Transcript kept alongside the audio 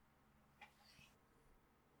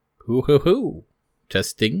Hoo hoo hoo.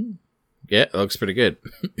 Testing. Yeah, it looks pretty good.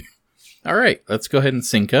 All right, let's go ahead and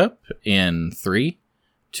sync up in 3,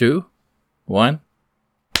 2, 1.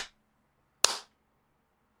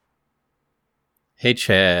 Hey,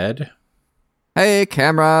 Chad. Hey,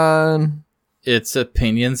 Cameron. It's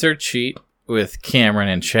Opinions Are Cheap with Cameron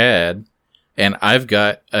and Chad, and I've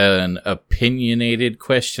got an opinionated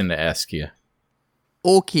question to ask you.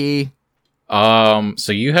 Okay.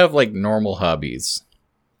 So you have like normal hobbies.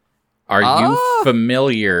 Are you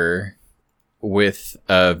familiar with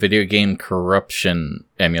video game corruption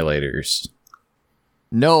emulators?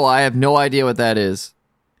 No, I have no idea what that is.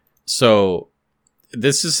 So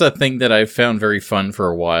this is a thing that I've found very fun for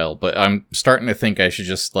a while, but I'm starting to think I should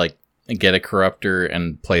just like get a corruptor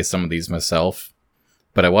and play some of these myself.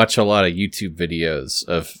 But I watch a lot of YouTube videos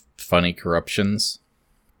of funny corruptions.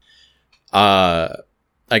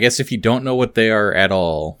 I guess if you don't know what they are at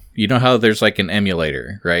all, you know how there's like an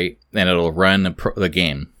emulator, right? And it'll run the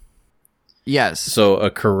game. Yes. So a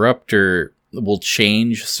corruptor will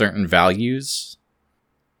change certain values.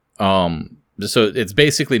 So it's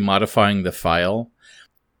basically modifying the file,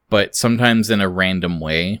 but sometimes in a random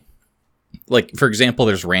way. Like, for example,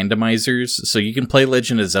 there's randomizers. So you can play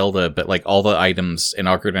Legend of Zelda, but like all the items in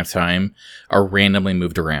Ocarina of Time are randomly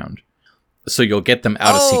moved around. So you'll get them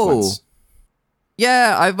out of sequence.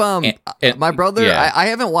 Yeah, I've my brother. Yeah. I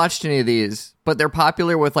haven't watched any of these, but they're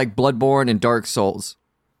popular with like Bloodborne and Dark Souls,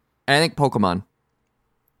 and I think Pokemon.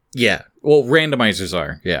 Yeah, well, randomizers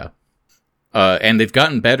are, yeah, and they've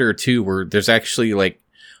gotten better too. Where there's actually like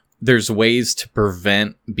there's ways to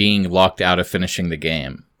prevent being locked out of finishing the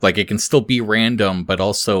game. Like it can still be random, but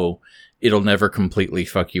also it'll never completely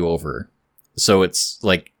fuck you over. So it's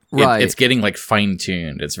like it's getting like fine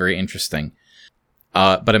tuned. It's very interesting.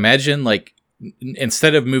 But imagine like.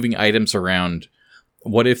 Instead of moving items around,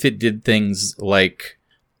 what if it did things like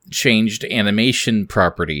changed animation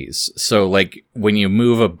properties? So like when you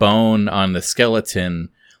move a bone on the skeleton,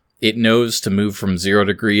 it knows to move from 0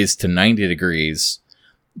 degrees to 90 degrees.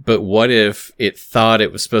 But what if it thought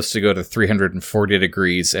it was supposed to go to 340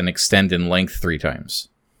 degrees and extend in length 3 times?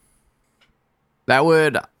 That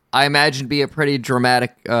would, I imagine, be a pretty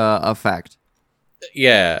dramatic effect.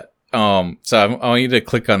 Yeah. So I want you to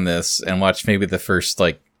click on this and watch maybe the first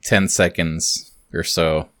like 10 seconds or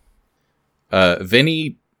so.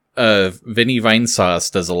 Vinny Vinesauce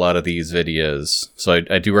does a lot of these videos, so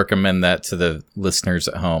I do recommend that to the listeners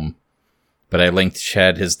at home. But I linked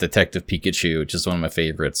Chad his Detective Pikachu, which is one of my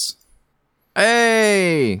favorites.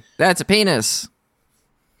 Hey, that's a penis.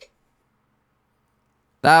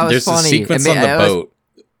 That was There's funny. There's a sequence on the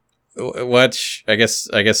boat. Watch, I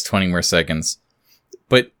guess 20 more seconds.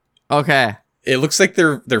 But okay. It looks like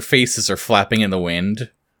their faces are flapping in the wind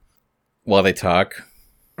while they talk.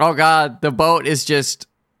 Oh god, the boat is just...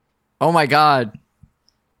 Oh my god.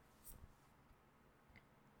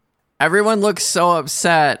 Everyone looks so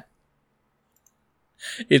upset.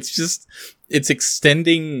 It's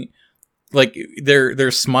extending, like,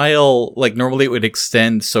 their smile, like, normally it would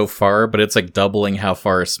extend so far, but it's, like, doubling how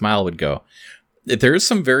far a smile would go. There is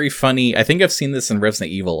some very funny... I think I've seen this in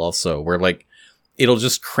Resident Evil also, where, like, it'll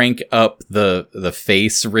just crank up the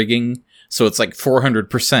face rigging, so it's like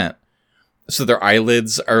 400%. So their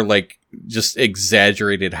eyelids are like just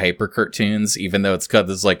exaggerated hyper cartoons, even though it's got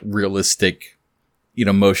this like realistic,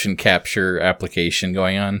 motion capture application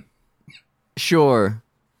going on. Sure.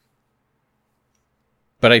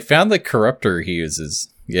 But I found the corruptor he uses.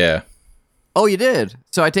 Yeah. Oh, you did?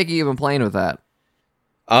 So I take it you've been playing with that.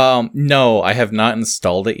 No, I have not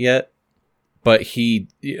installed it yet. But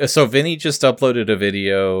so Vinny just uploaded a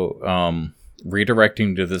video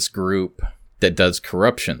redirecting to this group that does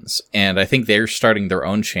corruptions. And I think they're starting their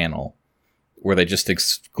own channel where they just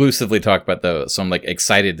exclusively talk about those. So I'm like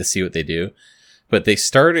excited to see what they do. But they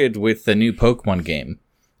started with the new Pokemon game,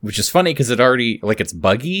 which is funny because it already, like, it's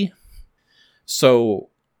buggy. So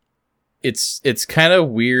it's kind of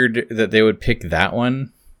weird that they would pick that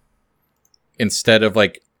one instead of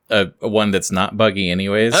like a one that's not buggy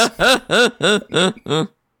anyways.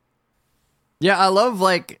 Yeah, I love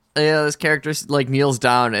like this character like kneels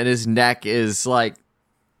down and his neck is like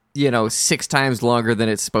 6 times longer than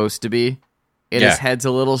it's supposed to be, and his head's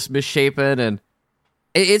a little misshapen, and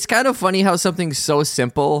it's kind of funny how something so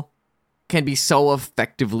simple can be so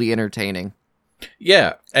effectively entertaining.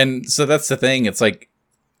 Yeah, and so that's the thing. It's like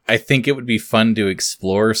I think it would be fun to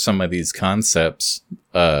explore some of these concepts.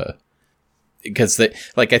 Because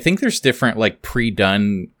I think there's different like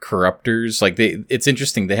pre-done corruptors. Like it's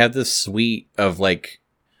interesting. They have this suite of like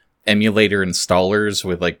emulator installers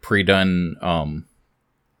with like pre-done,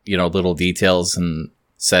 little details and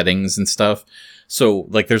settings and stuff. So,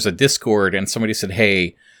 like, there's a Discord, and somebody said,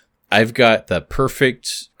 hey, I've got the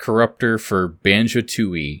perfect corruptor for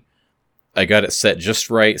Banjo-Tooie. I got it set just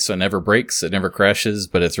right, so it never breaks, it never crashes,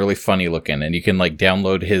 but it's really funny looking. And you can, like,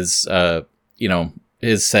 download his,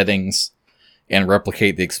 his settings and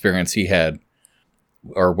replicate the experience he had.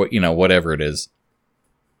 Or, whatever it is.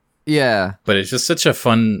 Yeah. But it's just such a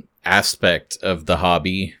fun aspect of the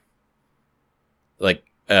hobby. Like,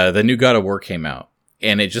 the new God of War came out,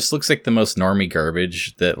 and it just looks like the most normie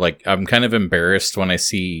garbage that, like, I'm kind of embarrassed when I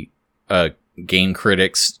see game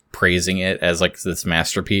critics praising it as, like, this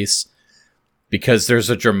masterpiece. Because there's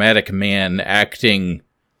a dramatic man acting,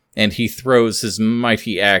 and he throws his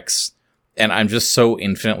mighty axe, and I'm just so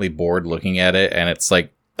infinitely bored looking at it, and it's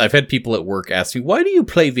like, I've had people at work ask me, why do you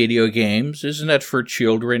play video games? Isn't that for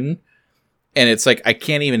children? And it's like, I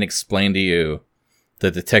can't even explain to you the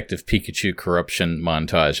Detective Pikachu corruption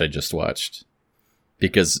montage I just watched.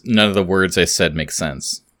 Because none of the words I said make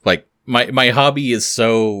sense. Like, my hobby is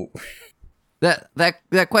so...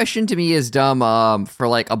 That question to me is dumb for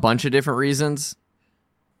like a bunch of different reasons.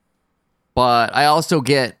 But I also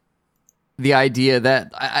get the idea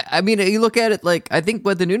that I mean, you look at it like, I think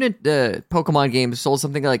what the new Pokemon game sold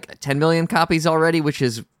something like 10 million copies already, which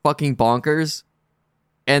is fucking bonkers.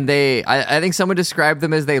 And I think someone described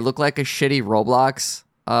them as they look like a shitty Roblox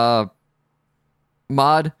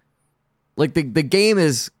mod. Like the game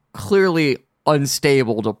is clearly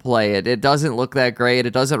unstable to play. It doesn't look that great.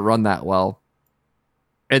 It doesn't run that well.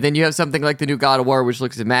 And then you have something like the new God of War, which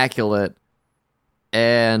looks immaculate.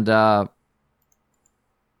 And I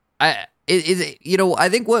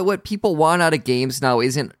think what people want out of games now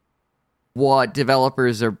isn't what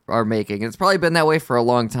developers are making. It's probably been that way for a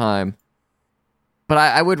long time. But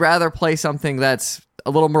I would rather play something that's a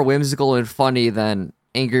little more whimsical and funny than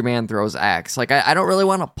Angry Man Throws Axe. Like, I don't really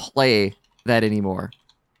want to play that anymore.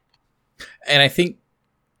 And I think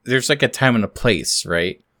there's like a time and a place,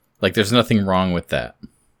 right? Like, there's nothing wrong with that.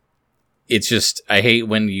 It's just, I hate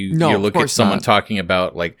when you look at someone talking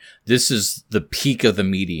about, like, this is the peak of the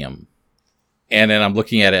medium. And then I'm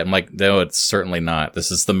looking at it, I'm like, no, it's certainly not. This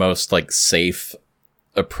is the most, like, safe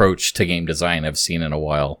approach to game design I've seen in a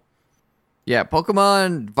while. Yeah,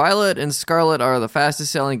 Pokemon Violet and Scarlet are the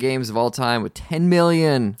fastest selling games of all time, with 10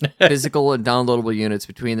 million physical and downloadable units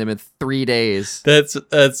between them in 3 days.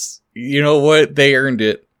 That's you know what? They earned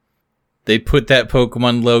it. They put that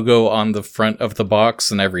Pokemon logo on the front of the box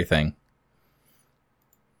and everything.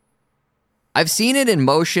 I've seen it in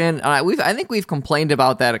motion. I think we've complained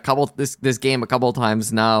about that this game a couple of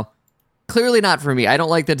times now. Clearly not for me. I don't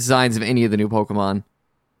like the designs of any of the new Pokemon.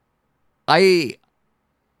 I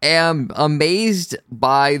am amazed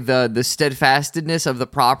by the steadfastness of the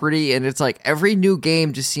property, and it's like every new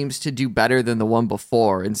game just seems to do better than the one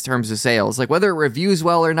before in terms of sales. Like, whether it reviews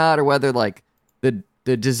well or not, or whether like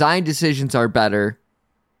the design decisions are better,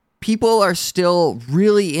 people are still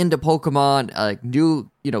really into Pokemon, like new,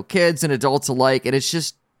 kids and adults alike, and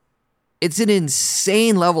it's an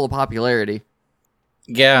insane level of popularity.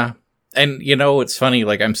 Yeah. And it's funny,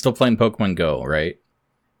 like, I'm still playing Pokemon Go, right?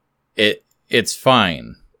 It's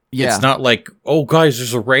fine. Yeah. It's not like, oh guys,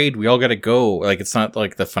 there's a raid, we all gotta go. Like, it's not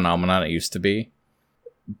like the phenomenon it used to be.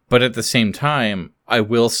 But at the same time, I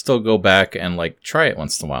will still go back and, like, try it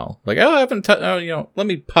once in a while. Like, I haven't let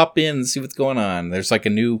me pop in and see what's going on. There's like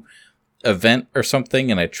a new event or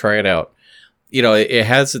something, and I try it out. It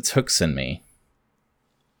has its hooks in me.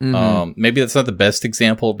 Mm-hmm. Maybe that's not the best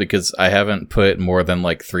example because I haven't put more than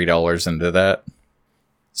like $3 into that.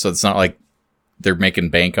 So it's not like they're making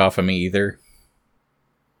bank off of me either.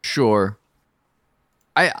 Sure.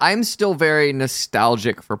 I'm still very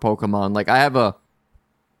nostalgic for Pokemon. Like, I have a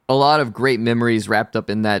lot of great memories wrapped up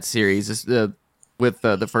in that series, with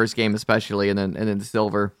the first game especially, and then the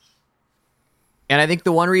Silver. And I think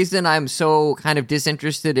the one reason I'm so kind of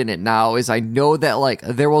disinterested in it now is I know that, like,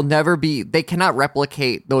 they cannot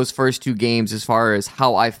replicate those first two games as far as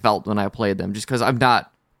how I felt when I played them, just because I'm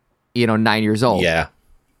not, 9 years old. Yeah.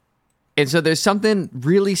 And so there's something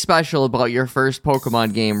really special about your first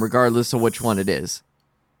Pokemon game, regardless of which one it is.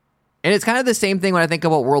 And it's kind of the same thing when I think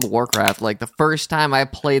about World of Warcraft. Like, the first time I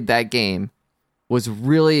played that game was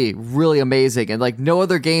really, really amazing. And, like, no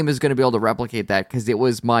other game is going to be able to replicate that because it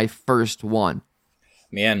was my first one.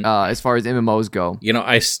 Man, as far as MMOs go.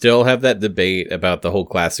 I still have that debate about the whole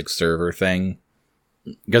classic server thing.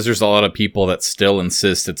 Because there's a lot of people that still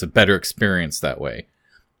insist it's a better experience that way.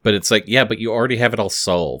 But it's like, yeah, but you already have it all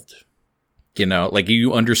solved. Like,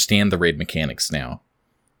 you understand the raid mechanics now.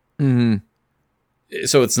 Mm-hmm.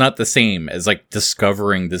 So it's not the same as, like,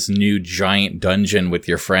 discovering this new giant dungeon with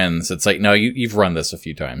your friends. It's like, no, you've run this a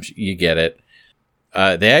few times. You get it.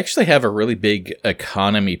 They actually have a really big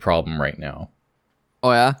economy problem right now.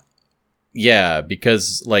 Oh, yeah? Yeah,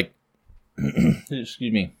 because, like,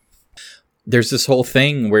 excuse me. There's this whole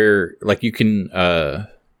thing where, like, you can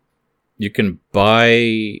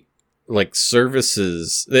buy, like,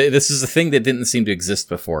 services. This is a thing that didn't seem to exist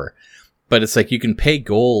before. But it's like you can pay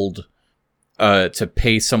gold to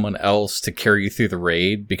pay someone else to carry you through the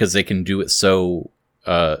raid because they can do it so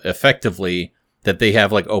effectively that they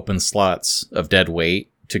have, like, open slots of dead weight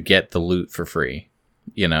to get the loot for free,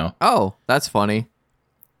 you know? Oh, that's funny.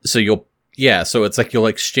 So so it's like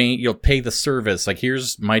you'll pay the service, like,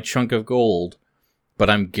 here's my chunk of gold, but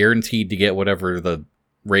I'm guaranteed to get whatever the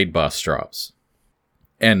raid boss drops.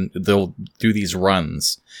 And they'll do these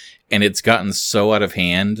runs. And it's gotten so out of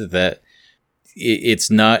hand that it's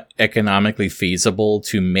not economically feasible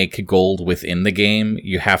to make gold within the game.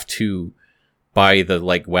 You have to buy the,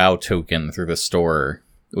 like, WoW token through the store,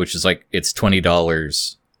 which is like, it's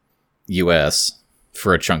 $20 US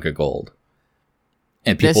for a chunk of gold.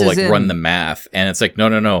 And people run the math, and it's like,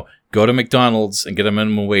 no, go to McDonald's and get a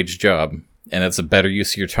minimum wage job. And it's a better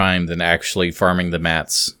use of your time than actually farming the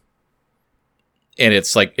mats. And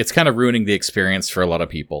it's like, it's kind of ruining the experience for a lot of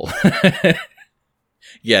people.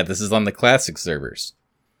 Yeah, this is on the classic servers.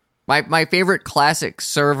 My favorite classic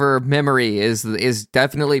server memory is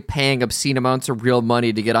definitely paying obscene amounts of real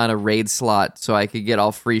money to get on a raid slot so I could get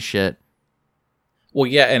all free shit. Well,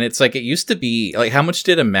 yeah, and it's like, it used to be, like, how much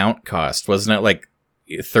did a mount cost? Wasn't it like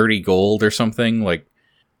 30 gold or something? Like,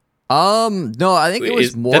 no, I think it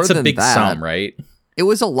was more than that. That's a big sum, right? It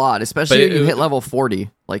was a lot, especially when you hit level 40.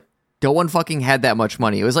 Like, no one fucking had that much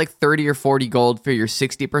money. It was like 30 or 40 gold for your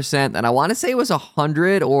 60%, and I want to say it was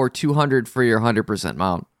 100 or 200 for your 100%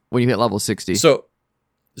 mount when you hit level 60. So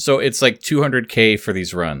it's like 200k for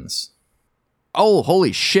these runs. Oh,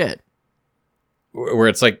 holy shit. Where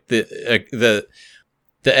it's like the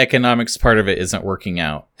economics part of it isn't working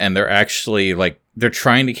out, and they're actually, like, they're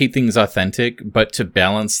trying to keep things authentic, but to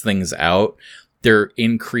balance things out, they're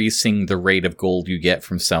increasing the rate of gold you get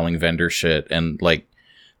from selling vendor shit, and, like,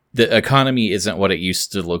 the economy isn't what it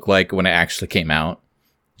used to look like when it actually came out,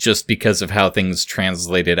 just because of how things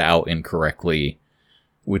translated out incorrectly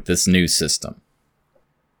with this new system.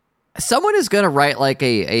 Someone is going to write, like,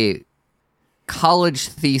 a college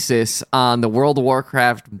thesis on the World of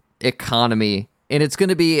Warcraft economy, and it's going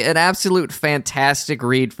to be an absolute fantastic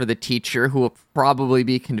read for the teacher, who will probably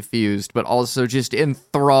be confused, but also just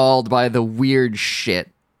enthralled by the weird shit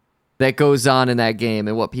that goes on in that game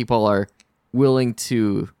and what people are willing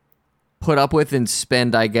to put up with and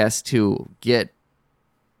spend, I guess, to get,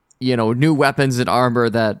 new weapons and armor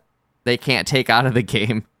that they can't take out of the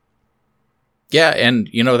game. Yeah, and,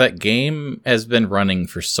 that game has been running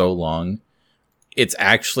for so long. It's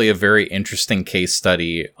actually a very interesting case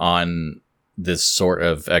study on this sort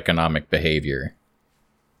of economic behavior.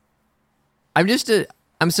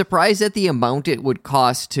 I'm surprised at the amount it would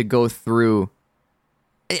cost to go through.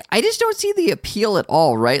 I just don't see the appeal at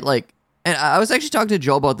all, right? Like, and I was actually talking to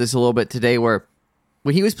Joe about this a little bit today, where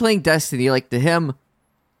when he was playing Destiny, like, to him,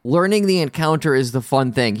 learning the encounter is the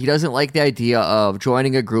fun thing. He doesn't like the idea of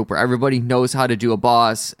joining a group where everybody knows how to do a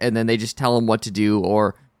boss and then they just tell him what to do,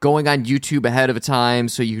 or going on YouTube ahead of a time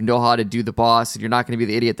so you know how to do the boss and you're not going to be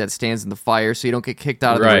the idiot that stands in the fire so you don't get kicked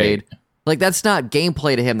out of the raid. Like, that's not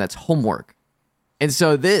gameplay to him, that's homework. And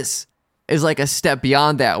so this is like a step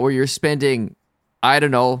beyond that, where you're spending, I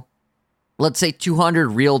don't know, let's say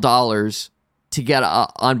 $200 real to get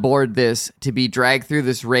on board this, to be dragged through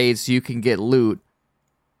this raid so you can get loot.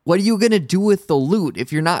 What are you going to do with the loot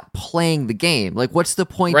if you're not playing the game? Like, what's the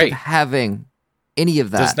point of having any of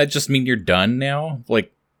that? Doesn't that just mean you're done now?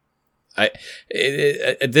 Like,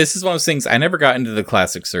 this is one of those things. I never got into the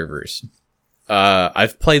classic servers.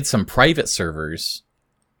 I've played some private servers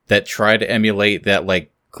that try to emulate that,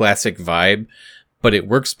 like, classic vibe, but it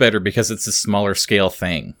works better because it's a smaller scale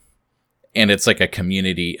thing, and it's like a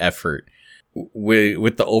community effort.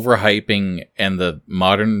 With the overhyping and the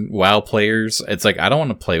modern WoW players, it's like, I don't want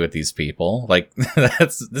to play with these people. Like,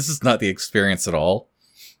 this is not the experience at all.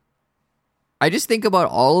 I just think about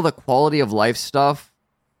all of the quality of life stuff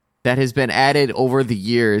that has been added over the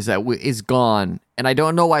years that is gone, and I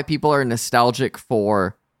don't know why people are nostalgic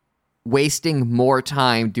for wasting more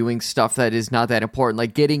time doing stuff that is not that important,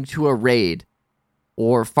 like getting to a raid,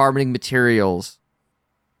 or farming materials,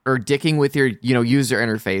 or dicking with your, user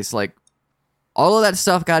interface. Like, all of that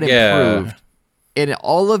stuff got improved, and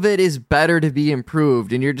all of it is better to be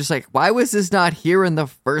improved. And you're just like, why was this not here in the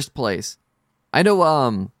first place? I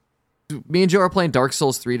know, me and Joe are playing Dark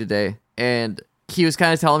Souls 3 today, and he was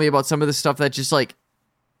kind of telling me about some of the stuff that just, like,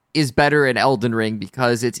 is better in Elden Ring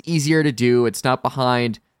because it's easier to do. It's not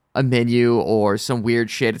behind a menu or some weird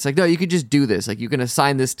shit. It's like, no, you can just do this. Like, you can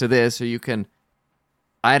assign this to this, or you can,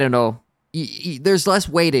 I don't know. There's less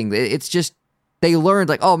waiting. It's just, they learned,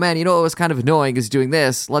 like, oh man, you know what was kind of annoying is doing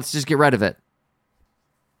this. Let's just get rid of it.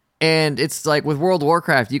 And it's like with World of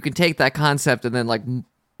Warcraft, you can take that concept and then like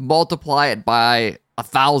multiply it by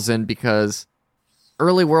 1,000 because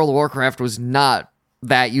early World of Warcraft was not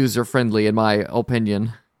that user-friendly, in my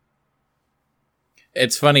opinion.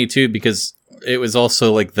 It's funny, too, because it was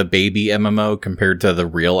also, like, the baby MMO compared to the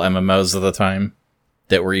real MMOs of the time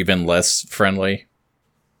that were even less friendly.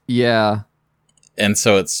 Yeah. And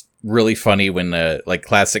so it's really funny when, like,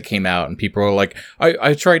 Classic came out and people were like,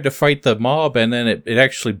 I tried to fight the mob and then it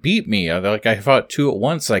actually beat me. Like, I fought 2 at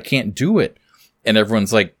once and I can't do it. And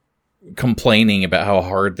everyone's, like, complaining about how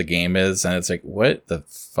hard the game is. And it's like, what the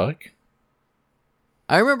fuck?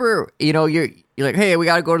 I remember, you know, you're like, hey, we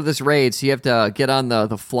got to go to this raid, so you have to get on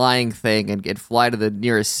the flying thing and fly to the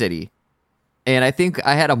nearest city. And I think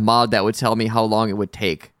I had a mod that would tell me how long it would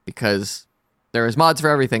take because there was mods for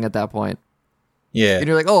everything at that point. Yeah. And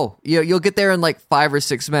you're like, oh, you'll get there in like 5 or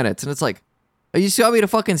 6 minutes. And it's like, you still want me to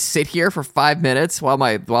fucking sit here for 5 minutes while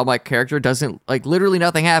my character doesn't, like, literally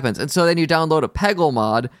nothing happens. And so then you download a Peggle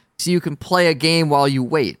mod so you can play a game while you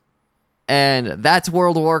wait. And that's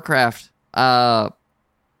World of Warcraft. That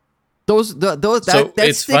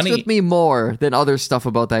sticks funny with me more than other stuff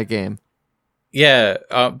about that game. Yeah,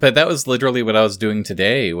 but that was literally what I was doing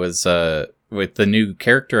today. Was with the new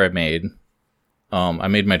character I made. I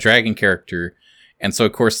made my dragon character, and so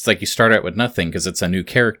of course it's like you start out with nothing because it's a new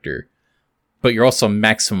character, but you're also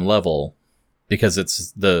maximum level because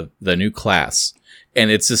it's the new class,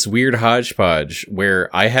 and it's this weird hodgepodge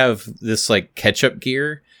where I have this like catch-up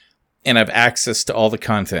gear, and I have access to all the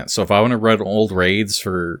content. So if I want to run old raids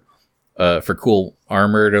for cool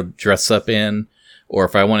armor to dress up in, or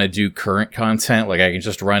if I want to do current content, like I can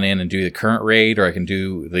just run in and do the current raid, or I can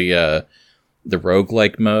do the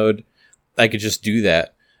roguelike mode. I could just do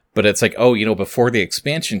that. But it's like, oh, you know, before the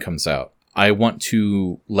expansion comes out, I want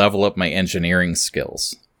to level up my engineering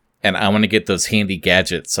skills. And I want to get those handy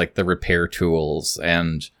gadgets like the repair tools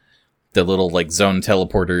and the little like zone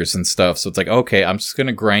teleporters and stuff. So it's like, okay, I'm just going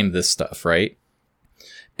to grind this stuff, right?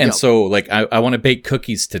 And Yep. so like I want to bake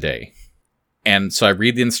cookies today. And so I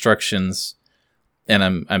read the instructions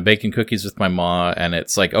and I'm baking cookies with my ma, and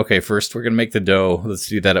it's like, okay, first we're going to make the dough. Let's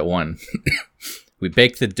do that at 1. We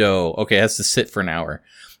bake the dough. Okay, it has to sit for an hour.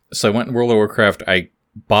 So I went in World of Warcraft. I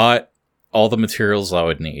bought all the materials I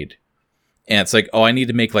would need. And it's like, oh, I need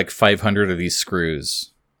to make like 500 of these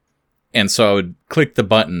screws. And so I would click the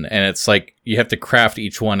button, and it's like, you have to craft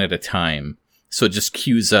each one at a time. So it just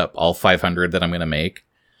queues up all 500 that I'm going to make.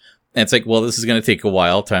 And it's like, well, this is going to take a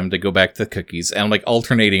while, time to go back to the cookies. And I'm like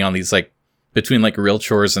alternating on these, like, between like real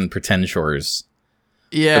chores and pretend chores.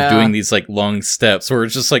 Yeah. Of doing these like long steps where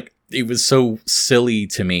it's just like, it was so silly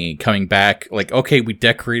to me coming back. Like, okay, we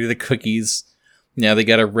decorated the cookies. Now they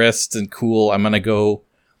got to rest and cool. I'm going to go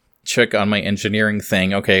check on my engineering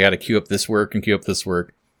thing. Okay, I got to queue up this work and queue up this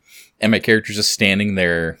work. And my character's just standing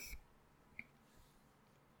there.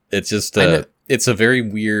 It's just, it's a very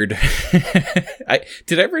weird...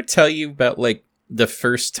 Did I ever tell you about, like, the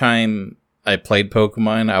first time I played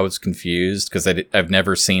Pokemon, I was confused because I've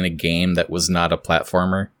never seen a game that was not a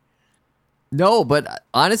platformer? No, but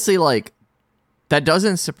honestly, like, that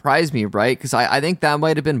doesn't surprise me, right? Because I think that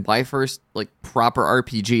might have been my first, like, proper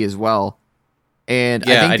RPG as well. And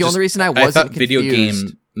yeah, I think the only reason I wasn't thought confused... video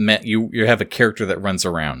game meant you have a character that runs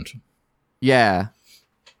around. Yeah.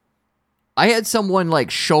 I had someone, like,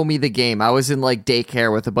 show me the game. I was in, like,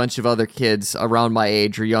 daycare with a bunch of other kids around my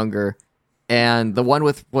age or younger. And the one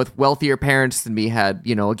with wealthier parents than me had,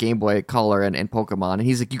 you know, a Game Boy Color and Pokemon. And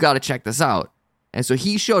he's like, you got to check this out. And so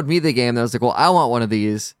he showed me the game. And I was like, well, I want one of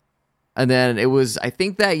these. And then it was, I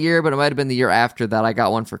think that year, but it might have been the year after that, I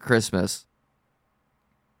got one for Christmas.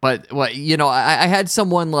 But, what you know, I had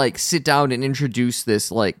someone, like, sit down and introduce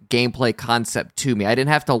this, like, gameplay concept to me. I didn't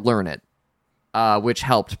have to learn it, which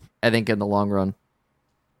helped, I think, in the long run.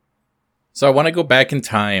 So I want to go back in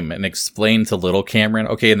time and explain to little Cameron,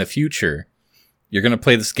 okay, in the future, you're going to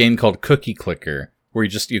play this game called Cookie Clicker, where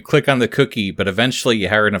you click on the cookie, but eventually you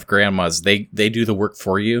hire enough grandmas, they do the work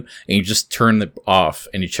for you, and you just turn it off,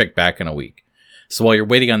 and you check back in a week. So while you're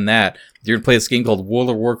waiting on that, you're going to play this game called World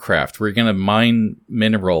of Warcraft, where you're going to mine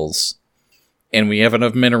minerals. And when you have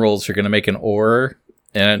enough minerals, you're going to make an ore.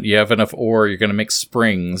 And you have enough ore, you're going to make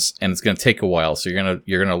springs. And it's going to take a while. So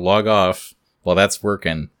you're gonna log off while that's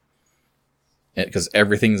working. Because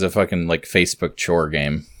everything's a fucking, like, Facebook chore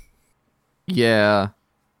game. Yeah.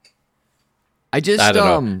 I just I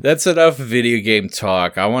don't know. That's enough video game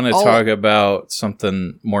talk. I want to talk about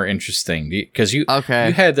something more interesting because you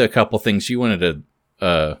had a couple things you wanted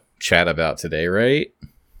to chat about today, right?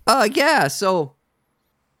 Yeah. So,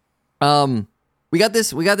 we got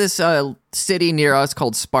this city near us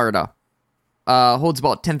called Sparta. Holds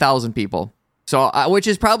about 10,000 people. So, which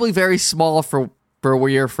is probably very small for where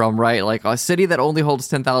you're from, right? Like a city that only holds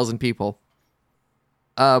 10,000 people.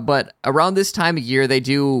 But around this time of year, they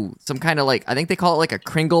do some kind of I think they call it like a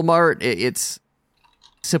Kringle Mart. It's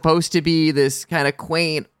supposed to be this kind of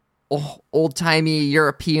quaint, old-timey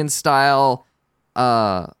European style,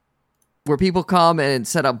 where people come and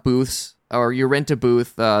set up booths, or you rent a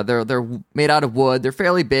booth. They're made out of wood. They're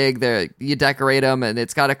fairly big. You decorate them, and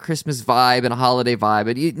it's got a Christmas vibe and a holiday vibe,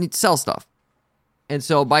 and you sell stuff. And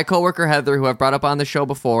so my coworker Heather, who I've brought up on the show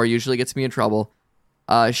before, usually gets me in trouble.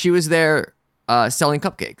 She was there selling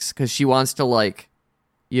cupcakes because she wants to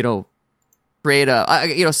create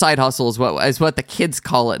a side hustle is what the kids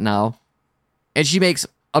call it now. And she makes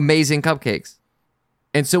amazing cupcakes.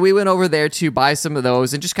 And so we went over there to buy some of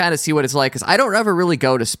those and just kind of see what it's like, because I don't ever really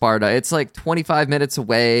go to Sparta. It's like 25 minutes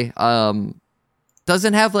away.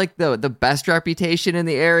 Doesn't have the best reputation in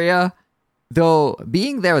the area, though.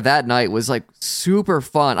 Being there that night was super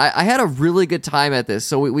fun. I had a really good time at this.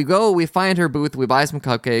 So we find her booth, we buy some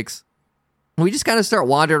cupcakes, and we just kind of start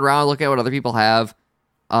wandering around, looking at what other people have.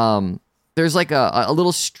 There's a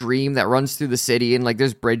little stream that runs through the city, and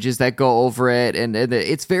there's bridges that go over it, and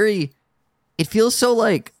it's very. It feels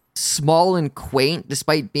so small and quaint,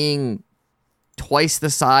 despite being twice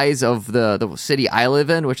the size of the city I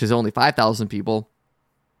live in, which is only 5,000 people.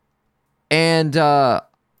 And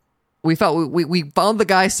we found the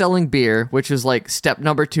guy selling beer, which was step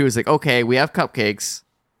number 2 is okay, we have cupcakes.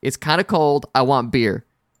 It's kind of cold. I want beer.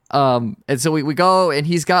 And so we go, and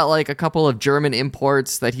he's got a couple of German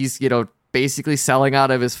imports that he's basically selling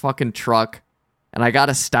out of his fucking truck. And I got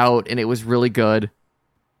a stout, and it was really good.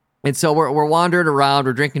 And so we're wandering around,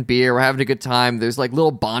 we're drinking beer, we're having a good time. There's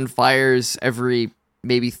little bonfires every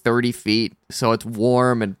maybe 30 feet, so it's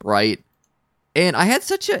warm and bright. And I had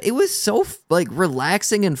it was so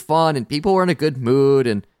relaxing and fun, and people were in a good mood.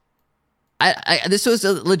 And I this was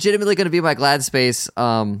legitimately going to be my glad space.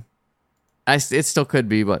 It still could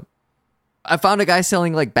be, but I found a guy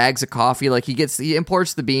selling bags of coffee. He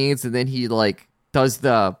imports the beans, and then he does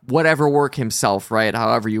the whatever work himself, right?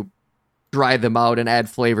 However you dry them out and add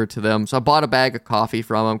flavor to them. So I bought a bag of coffee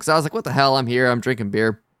from him because I was like, what the hell? I'm here. I'm drinking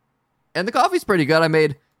beer. And the coffee's pretty good.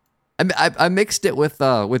 I mixed it with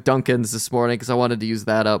Dunkin's this morning because I wanted to use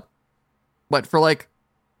that up. But for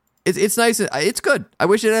it's nice. It's good. I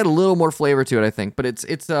wish it had a little more flavor to it, I think. But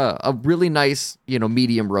it's a really nice,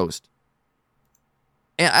 medium roast.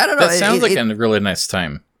 And I don't know. That sounds like a really nice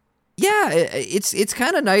time. Yeah, it's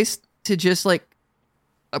kind of nice to just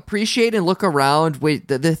appreciate and look around with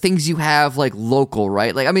the things you have local,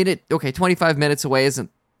 right? 25 minutes away isn't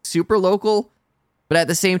super local, but at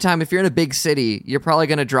the same time, if you're in a big city, you're probably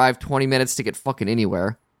going to drive 20 minutes to get fucking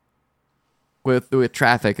anywhere with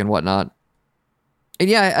traffic and whatnot. And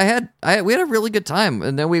yeah, we had a really good time.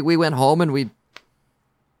 And then we went home and we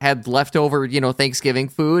had leftover, Thanksgiving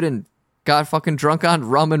food and got fucking drunk on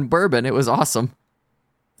rum and bourbon. It was awesome.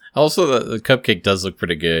 Also, the cupcake does look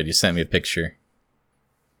pretty good. You sent me a picture.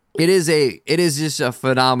 It is just a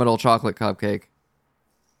phenomenal chocolate cupcake.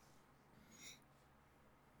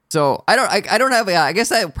 So I don't have. I guess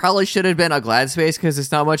that probably should have been a glad space because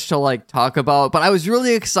it's not much to talk about. But I was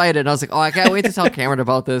really excited. I was like, oh, I can't wait to tell Cameron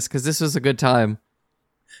about this because this was a good time.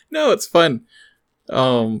 No, it's fun.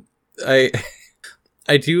 I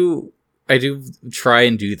do try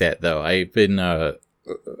and do that though. I've been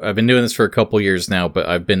doing this for a couple years now, but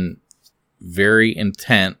I've been very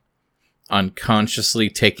intent on consciously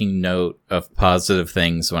taking note of positive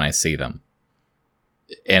things when I see them.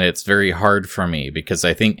 And it's very hard for me because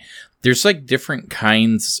I think there's different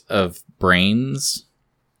kinds of brains.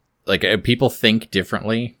 People think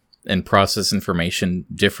differently and process information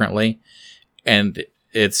differently. And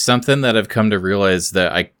it's something that I've come to realize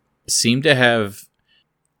that I seem to have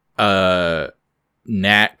a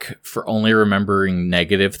knack for only remembering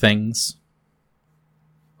negative things.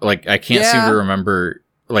 I can't seem to remember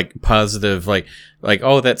positive,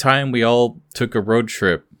 oh, that time we all took a road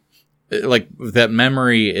trip. That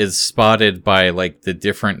memory is spotted by the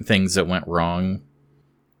different things that went wrong.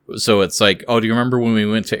 So it's oh, do you remember when we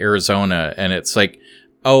went to Arizona? And it's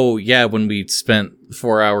oh yeah, when we spent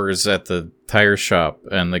 4 hours at the tire shop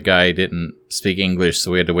and the guy didn't speak English,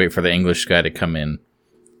 so we had to wait for the English guy to come in.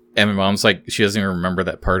 And my mom's she doesn't even remember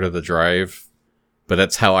that part of the drive, but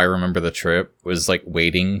that's how I remember the trip, was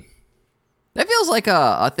waiting. That feels like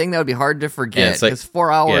a thing that would be hard to forget, it's like- because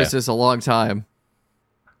 4 hours is a long time.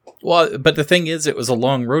 Well, but the thing is, it was a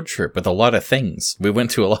long road trip with a lot of things. We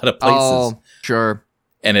went to a lot of places. Oh, sure.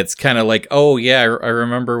 And it's kind of like, oh, yeah, I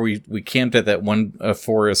remember we camped at that one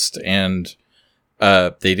forest, and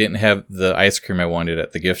they didn't have the ice cream I wanted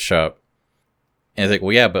at the gift shop. And it's like,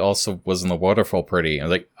 well, yeah, but also wasn't the waterfall pretty? I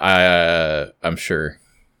was like, I'm sure.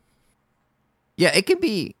 Yeah, it can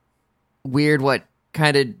be weird what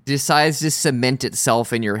kind of decides to cement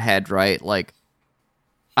itself in your head, right? Like,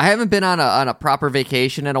 I haven't been on a proper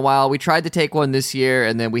vacation in a while. We tried to take one this year,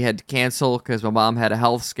 and then we had to cancel because my mom had a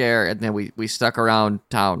health scare, and then we stuck around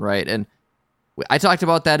town, right? And I talked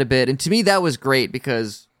about that a bit, and to me that was great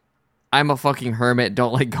because I'm a fucking hermit,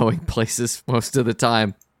 don't like going places most of the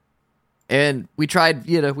time. And we tried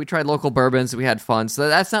local bourbons, we had fun. So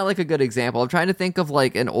that's not like a good example. I'm trying to think of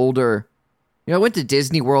like an older, I went to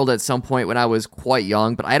Disney World at some point when I was quite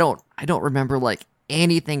young, but I don't remember like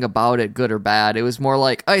anything about it, good or bad. It was more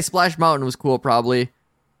like, hey, Splash Mountain was cool, probably.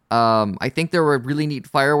 I think there were really neat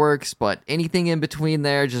fireworks, but anything in between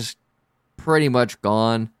there, just pretty much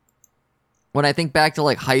gone. When I think back to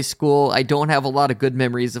like high school, I don't have a lot of good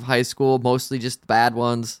memories of high school, mostly just bad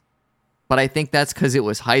ones. But I think that's because it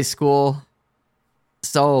was high school.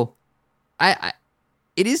 So,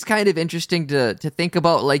 it is kind of interesting to think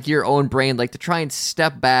about like your own brain, like to try and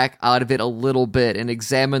step back out of it a little bit and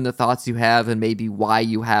examine the thoughts you have and maybe why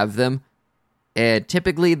you have them. And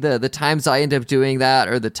typically the times I end up doing that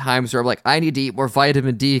are the times where I'm like, I need to eat more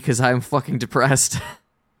vitamin D because I'm fucking depressed.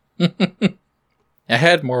 I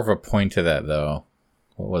had more of a point to that, though.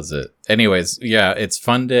 What was it? Anyways, yeah, it's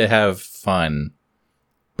fun to have fun,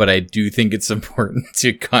 but I do think it's important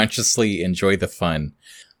to consciously enjoy the fun,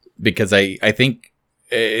 because I think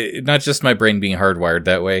not just my brain being hardwired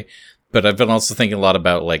that way, but I've been also thinking a lot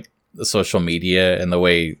about like the social media and the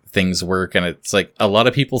way things work, and it's like a lot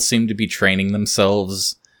of people seem to be training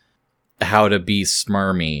themselves how to be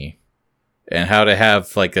smarmy and how to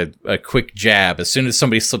have like a quick jab. As soon as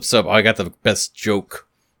somebody slips up, oh, I got the best joke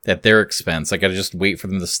at their expense. I gotta just wait for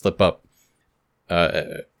them to slip up.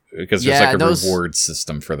 Because there's like a reward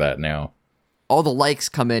system for that now. All the likes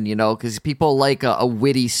come in, because people like a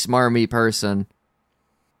witty, smarmy person.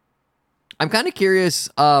 I'm kind of curious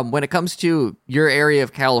when it comes to your area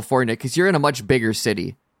of California, because you're in a much bigger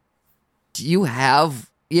city. Do you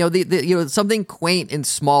have, something quaint and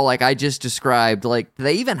small like I just described? Like, do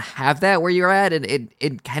they even have that where you're at?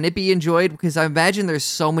 And can it be enjoyed? Because I imagine there's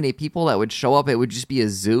so many people that would show up, it would just be a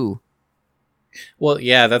zoo. Well,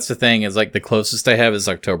 yeah, that's the thing, is like the closest I have is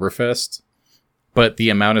Oktoberfest, but the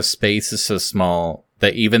amount of space is so small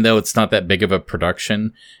that even though it's not that big of a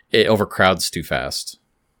production, it overcrowds too fast.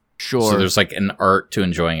 Sure. So there's like an art to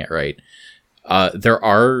enjoying it, right? There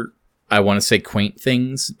are, I want to say, quaint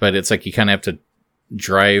things, but it's like you kind of have to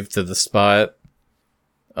drive to the spot.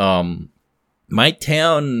 My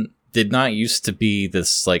town did not used to be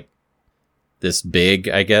this big,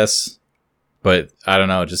 I guess, but I don't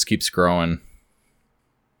know, it just keeps growing.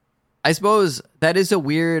 I suppose that is a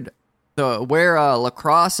weird, where La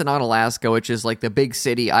Crosse and Onalaska, which is like the big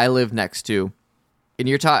city I live next to, and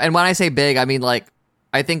and when I say big, I mean like,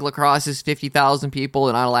 I think La Crosse is 50,000 people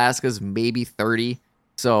and Onalaska is maybe 30.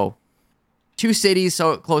 So 2 cities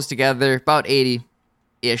so close together, about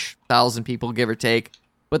 80-ish thousand people, give or take,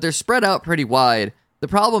 but they're spread out pretty wide. The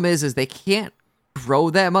problem is they can't grow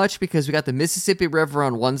that much because we got the Mississippi River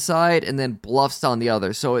on one side and then bluffs on the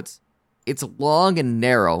other. So it's long and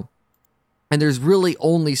narrow. And there's really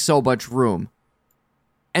only so much room.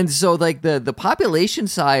 And so, like, the population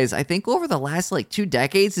size, I think over the last, 2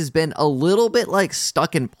 decades has been a little bit,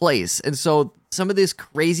 stuck in place. And so some of this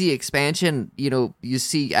crazy expansion, you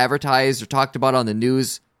see advertised or talked about on the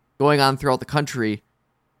news going on throughout the country,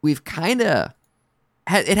 we've kind of...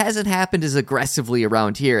 it hasn't happened as aggressively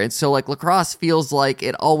around here. And so, La Crosse feels like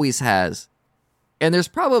it always has. And there's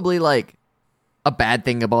probably, a bad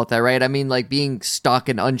thing about that, right? I mean, being stuck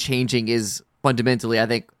and unchanging is fundamentally, I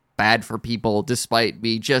think, bad for people, despite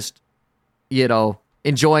me just,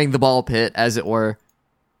 enjoying the ball pit, as it were.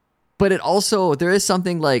 But it also, there is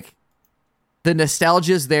something the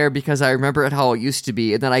nostalgia's there because I remember it how it used to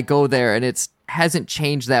be, and then I go there and it hasn't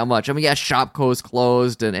changed that much. I mean, yeah, Shopko's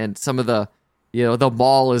closed, and some of the, the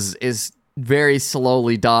mall is very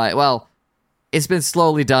slowly dying. Well, it's been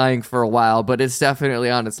slowly dying for a while, but it's definitely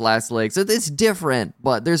on its last leg. So it's different,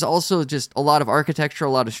 but there's also just a lot of architecture, a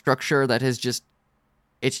lot of structure that has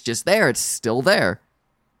it's just there. It's still there.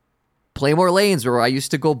 Playmore Lanes, where I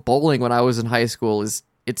used to go bowling when I was in high school, is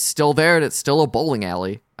it's still there and it's still a bowling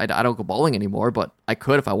alley. I don't go bowling anymore, but I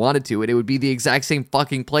could if I wanted to, and it would be the exact same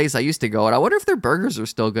fucking place I used to go. And I wonder if their burgers are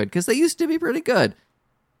still good, because they used to be pretty good.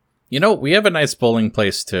 You know, we have a nice bowling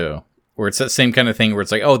place too, where it's that same kind of thing where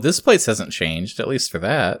it's like, oh, this place hasn't changed, at least for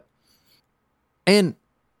that. And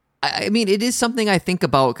I mean, it is something I think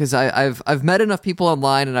about, because I've met enough people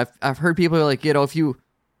online, and I've heard people like, you know,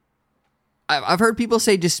 I've heard people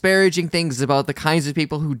say disparaging things about the kinds of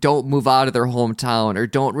people who don't move out of their hometown or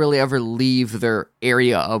don't really ever leave their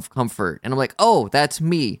area of comfort. And I'm like, oh, that's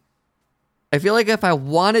me. I feel like if I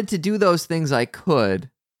wanted to do those things, I could.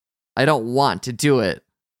 I don't want to do it.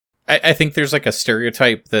 I think there's like a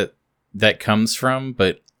stereotype that comes from,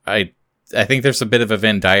 but I think there's a bit of a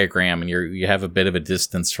Venn diagram, and you have a bit of a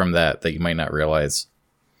distance from that you might not realize.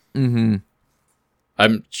 Mm-hmm.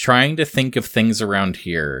 I'm trying to think of things around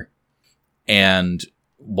here. And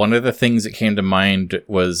one of the things that came to mind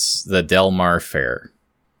was the Del Mar Fair,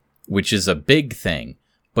 which is a big thing,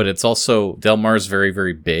 but it's also, Del Mar's very,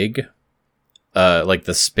 very big, like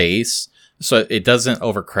the space, so it doesn't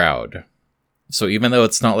overcrowd. So even though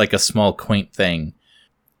it's not like a small, quaint thing,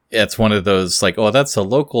 it's one of those like, oh, that's a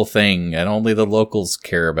local thing, and only the locals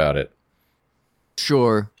care about it.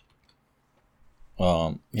 Sure.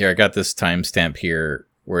 Here, I got this timestamp here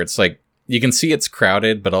where it's like, you can see it's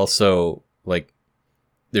crowded, but also like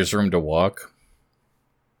there's room to walk.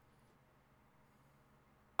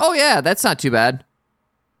 Oh yeah, that's not too bad.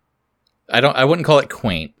 I wouldn't call it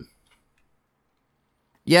quaint.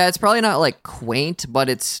 Yeah, it's probably not like quaint, but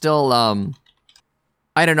it's still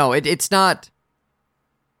I don't know. It's not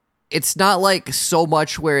like so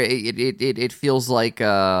much where it feels like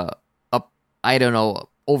a I don't know,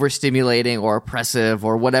 overstimulating or oppressive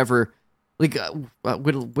or whatever. Like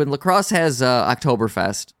when La Crosse has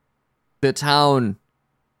Oktoberfest, the town,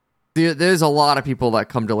 there's a lot of people that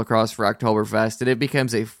come to La Crosse for Oktoberfest, and it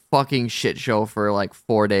becomes a fucking shit show for like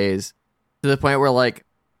 4 days, to the point where like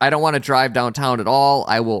I don't want to drive downtown at all.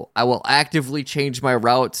 I will actively change my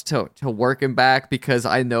routes to work and back, because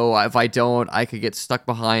I know if I don't, I could get stuck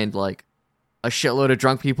behind like a shitload of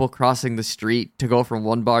drunk people crossing the street to go from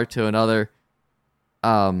one bar to another.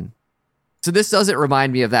 So this doesn't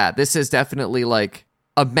remind me of that. This is definitely like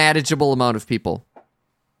a manageable amount of people.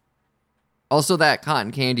 Also, that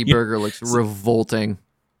cotton candy burger looks revolting.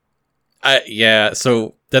 Yeah,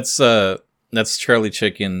 so that's Charlie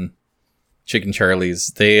Chicken Charlie's.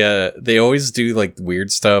 They always do like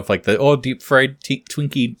weird stuff, like the deep fried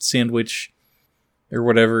Twinkie sandwich or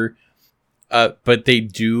whatever. But they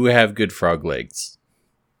do have good frog legs.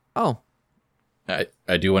 Oh,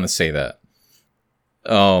 I do want to say that.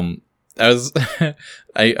 I was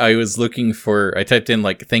I was looking for, I typed in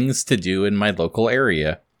like things to do in my local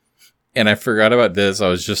area, and I forgot about this. I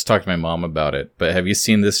was just talking to my mom about it. But have you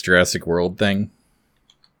seen this Jurassic World thing?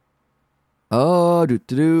 Oh,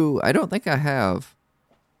 I don't think I have.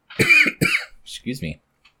 Excuse me.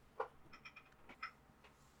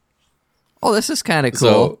 Oh, this is kind of cool.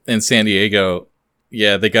 So in San Diego,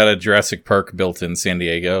 yeah, they got a Jurassic Park built in San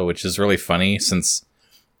Diego, which is really funny since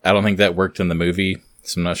I don't think that worked in the movie.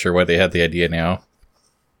 So I'm not sure why they had the idea now.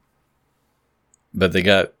 But they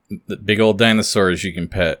got the big old dinosaurs you can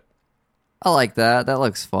pet. I like that. That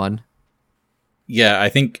looks fun. Yeah, I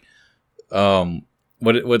think I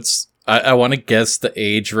want to guess the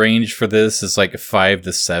age range for this is like 5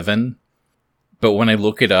 to 7. But when I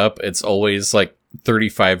look it up, it's always like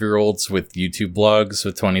 35-year-olds with YouTube blogs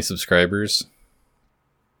with 20 subscribers.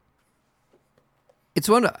 It's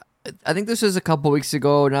one. I think this was a couple weeks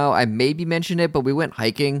ago now. I maybe mentioned it, but we went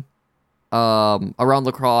hiking around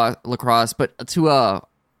La Crosse, but to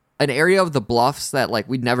an area of the bluffs that like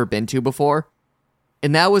we'd never been to before.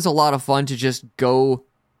 And that was a lot of fun to just go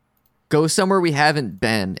somewhere we haven't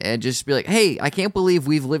been and just be like, hey, I can't believe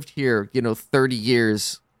we've lived here, 30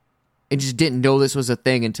 years and just didn't know this was a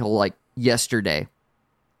thing until like yesterday.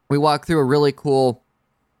 We walked through a really cool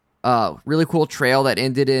trail that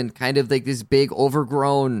ended in kind of like this big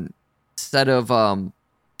overgrown set of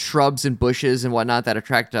shrubs and bushes and whatnot that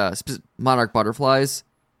attract monarch butterflies,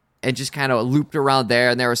 and just kind of looped around there.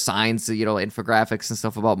 And there were signs, infographics and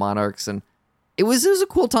stuff about monarchs, and it was a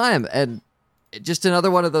cool time. And just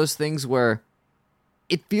another one of those things where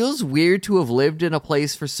it feels weird to have lived in a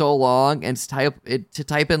place for so long and to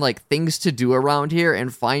type in like things to do around here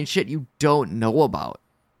and find shit you don't know about.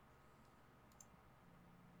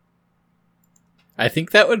 I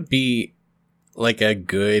think that would be like a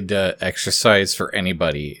good exercise for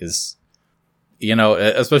anybody, is,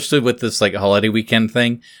 especially with this like holiday weekend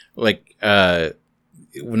thing. Like,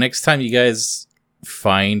 next time you guys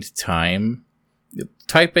find time,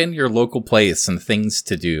 type in your local place and things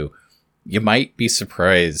to do. You might be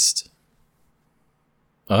surprised.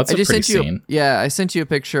 Oh, that's a pretty scene. I sent you a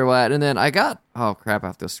picture of that, and then I got... Oh, crap, I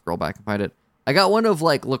have to scroll back and find it. I got one of,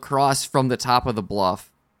 like, La Crosse from the top of the bluff.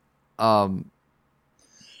 I'm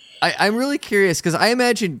really curious, because I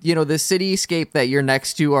imagine, the cityscape that you're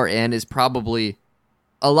next to or in is probably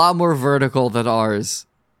a lot more vertical than ours.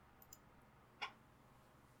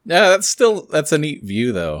 Yeah, that's a neat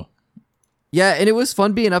view, though. Yeah, and it was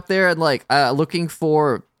fun being up there and, like, looking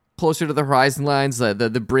for... closer to the horizon lines,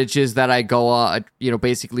 the bridges that I go on,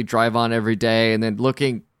 basically drive on every day, and then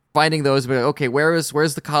finding those, but okay, where's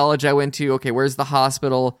the college I went to? Okay, where's the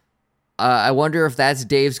hospital? I wonder if that's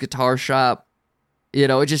Dave's guitar shop.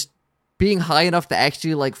 Just being high enough to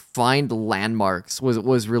actually like find landmarks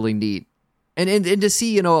was really neat, and to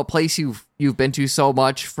see a place you've been to so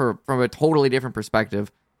much from a totally different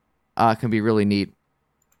perspective, can be really neat.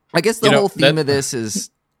 I guess the whole theme of this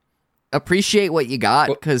is. Appreciate what you got,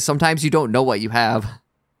 because sometimes you don't know what you have.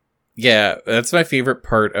 Yeah, that's my favorite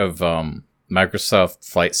part of Microsoft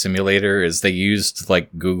Flight Simulator is they used like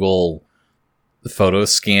Google photo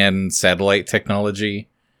scan satellite technology.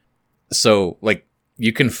 So like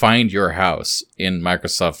you can find your house in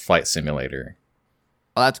Microsoft Flight Simulator.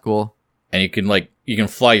 Oh, that's cool. And you can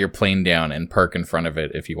fly your plane down and park in front of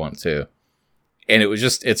it if you want to. And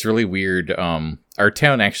it's really weird. Our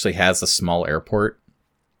town actually has a small airport.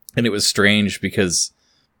 And it was strange because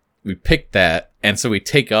we picked that, and so we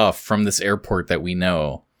take off from this airport that we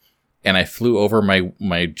know, and I flew over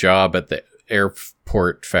my job at the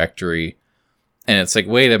airport factory, and it's like,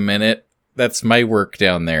 wait a minute, that's my work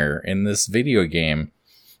down there in this video game.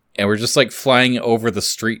 And we're just like flying over the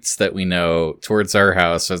streets that we know towards our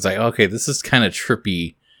house. So it's like, okay, this is kind of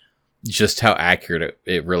trippy, just how accurate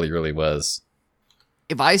it really, really was.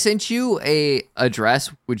 If I sent you a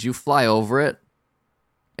address, would you fly over it?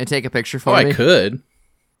 And take a picture for me? I could.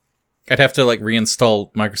 I'd have to like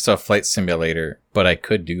reinstall Microsoft Flight Simulator, but I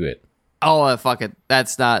could do it. Oh, fuck it.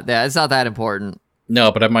 It's not that important.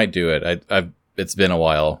 No, but I might do it. It's been a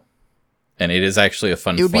while, and it is actually a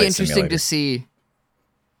fun. It would be interesting to see.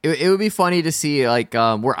 It would be funny to see like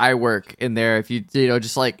where I work in there if you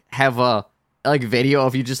just like have a like video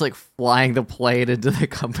of you just like flying the plane into the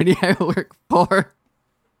company I work for.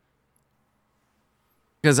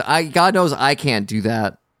 Because God knows I can't do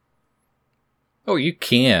that. Oh, you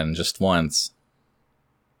can, just once.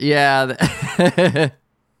 Yeah.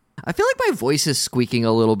 I feel like my voice is squeaking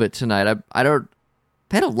a little bit tonight. I've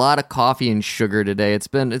had a lot of coffee and sugar today. It's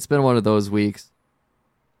been one of those weeks.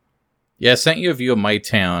 Yeah, I sent you a view of my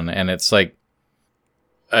town, and it's like,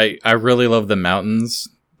 I really love the mountains,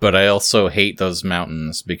 but I also hate those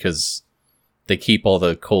mountains because they keep all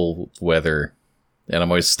the cold weather, and I'm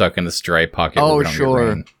always stuck in this dry pocket. Oh,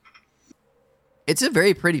 sure. It's a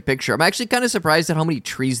very pretty picture. I'm actually kind of surprised at how many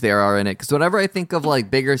trees there are in it, because whenever I think of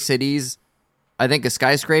like bigger cities, I think of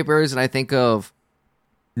skyscrapers, and I think of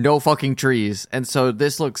no fucking trees. And so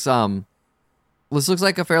this looks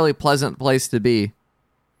like a fairly pleasant place to be.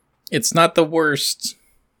 It's not the worst.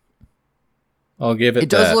 I'll give it that. It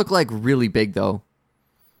does look like really big though.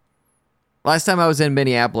 Last time I was in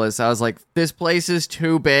Minneapolis, I was like, this place is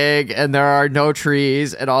too big and there are no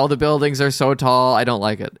trees and all the buildings are so tall. I don't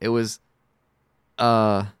like it. It was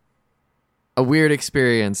a weird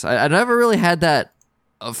experience. I never really had that.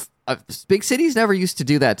 Big cities never used to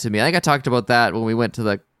do that to me. I think I talked about that when we went to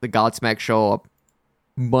the Godsmack show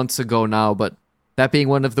months ago now, but that being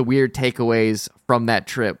one of the weird takeaways from that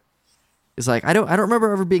trip is like, I don't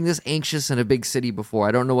remember ever being this anxious in a big city before.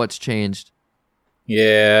 I don't know what's changed.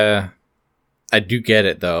 Yeah, I do get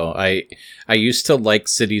it though. I used to like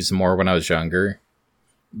cities more when I was younger,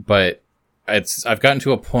 but I've gotten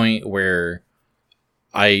to a point where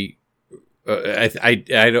I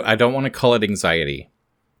don't want to call it anxiety,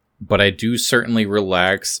 but I do certainly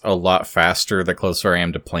relax a lot faster the closer I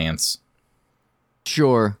am to plants.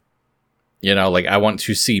 Sure. Like I want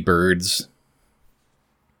to see birds.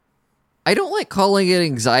 I don't like calling it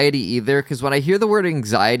anxiety either, because when I hear the word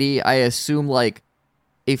anxiety, I assume like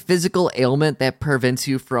a physical ailment that prevents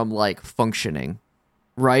you from like functioning,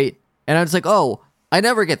 right? And I was like, oh, I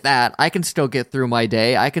never get that. I can still get through my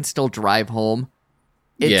day. I can still drive home.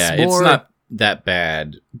 It's not that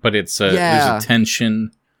bad, but there's a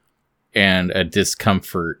tension and a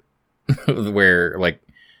discomfort where like,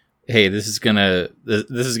 hey, this is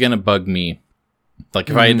gonna bug me.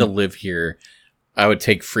 Like if I had to live here, I would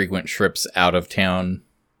take frequent trips out of town.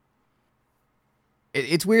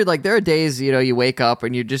 It's weird. Like there are days, you wake up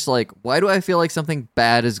and you're just like, why do I feel like something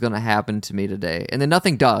bad is going to happen to me today? And then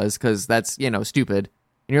nothing does, because that's, stupid.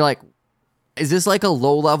 And you're like, is this like a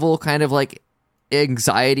low level kind of like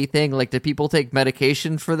anxiety thing? Like, do people take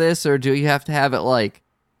medication for this, or do you have to have it like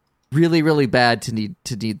really, really bad to need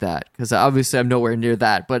that? Because obviously I'm nowhere near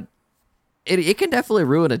that, but it can definitely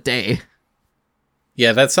ruin a day.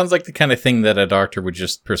 Yeah, that sounds like the kind of thing that a doctor would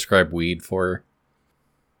just prescribe weed for.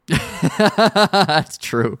 That's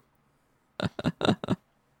true.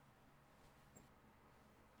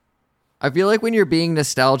 I feel like when you're being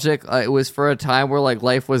nostalgic, it was for a time where like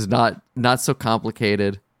life was not so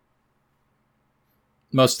complicated.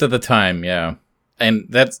 Most of the time, yeah. And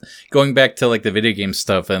that's going back to like the video game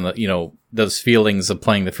stuff and, you know, those feelings of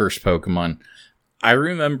playing the first Pokemon. I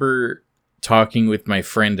remember talking with my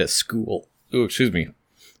friend at school. Oh, excuse me.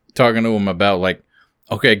 Talking to him about like,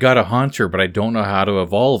 okay, I got a Haunter, but I don't know how to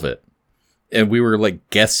evolve it. And we were like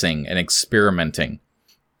guessing and experimenting.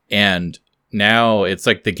 And now it's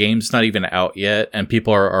like the game's not even out yet, and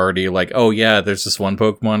people are already like, oh yeah, there's this one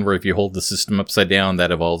Pokemon where if you hold the system upside down,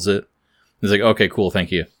 that evolves it. It's like, okay, cool,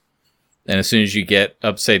 thank you. And as soon as you get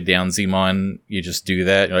upside down Zmon, you just do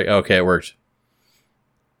that. You're like, okay, it worked.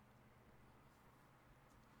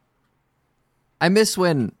 I miss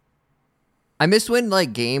when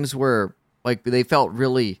like games were like they felt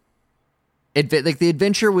really like the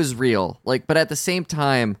adventure was real. Like, but at the same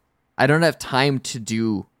time, I don't have time to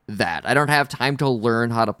do that. I don't have time to learn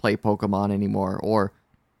how to play Pokemon anymore or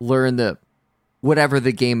learn whatever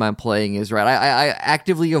the game I'm playing is, right? I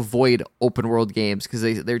actively avoid open world games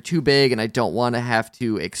because they're too big and I don't want to have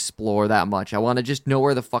to explore that much. I want to just know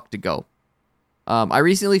where the fuck to go. I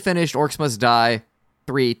recently finished Orcs Must Die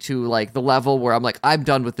 3 to like the level where I'm like, I'm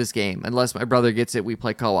done with this game. Unless my brother gets it, we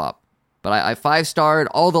play co-op. But I 5-starred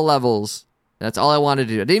all the levels. That's all I wanted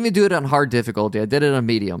to do. I didn't even do it on hard difficulty. I did it on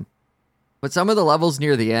medium. But some of the levels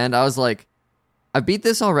near the end, I was like, I beat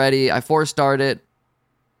this already. I 4-starred it.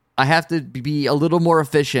 I have to be a little more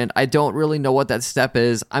efficient. I don't really know what that step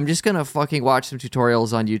is. I'm just going to fucking watch some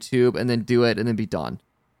tutorials on YouTube and then do it and then be done.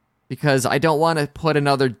 Because I don't want to put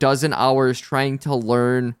another dozen hours trying to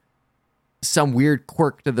learn some weird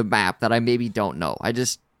quirk to the map that I maybe don't know.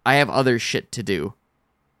 I have other shit to do.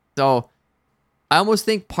 So I almost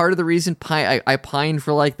think part of the reason I pined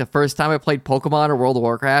for like the first time I played Pokemon or World of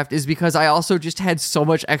Warcraft is because I also just had so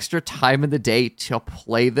much extra time in the day to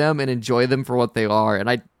play them and enjoy them for what they are. And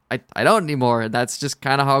I don't anymore. And that's just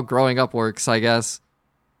kind of how growing up works, I guess.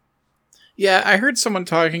 Yeah, I heard someone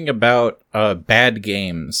talking about bad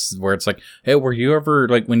games where it's like, hey, were you ever,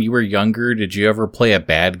 like, when you were younger, did you ever play a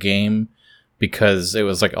bad game because it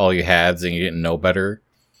was like all you had and you didn't know better?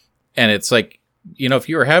 And it's like, you know, if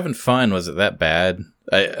you were having fun, was it that bad?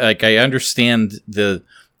 I understand the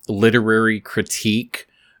literary critique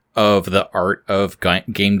of the art of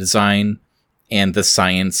game design and the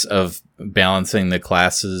science of balancing the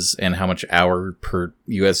classes and how much hour per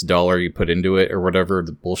US dollar you put into it or whatever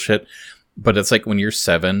the bullshit. But it's like when you're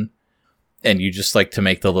 7 and you just like to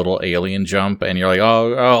make the little alien jump and you're like,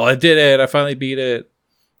 oh, I did it. I finally beat it.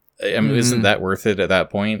 I mean, isn't that worth it at that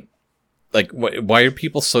point? Like, why are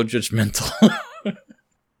people so judgmental?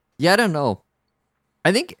 Yeah, I don't know.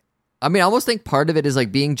 I almost think part of it is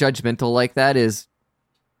like being judgmental like that is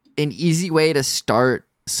an easy way to start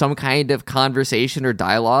some kind of conversation or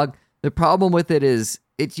dialogue. The problem with it is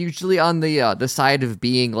it's usually on the side of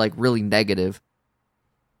being like really negative.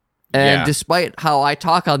 And despite how I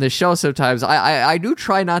talk on this show sometimes, I do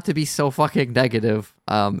try not to be so fucking negative.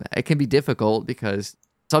 It can be difficult because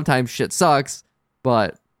sometimes shit sucks,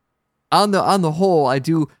 but on the whole, I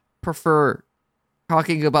do prefer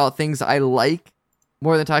talking about things I like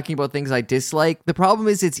more than talking about things I dislike. The problem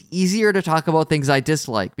is it's easier to talk about things I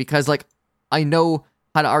dislike because like I know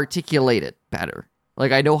how to articulate it better.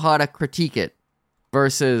 Like I know how to critique it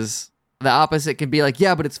versus the opposite can be like,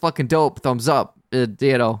 yeah, but it's fucking dope. Thumbs up.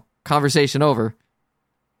 Conversation over.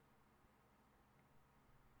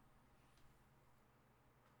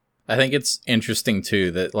 I think it's interesting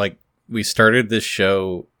too that like we started this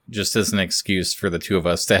show just as an excuse for the two of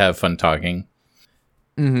us to have fun talking.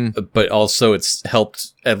 Mm-hmm. But also it's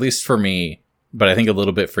helped, at least for me, but I think a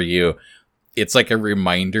little bit for you. It's like a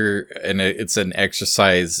reminder and it's an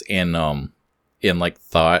exercise in like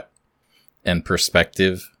thought and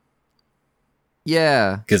perspective.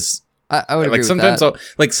 Yeah. Because I would agree like sometimes with that.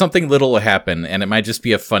 like something little will happen and it might just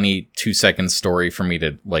be a funny 2-second story for me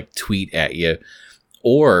to like tweet at you.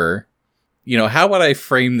 Or, you know, how would I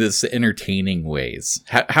frame this entertaining ways?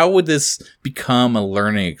 How would this become a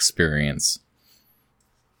learning experience?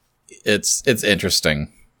 It's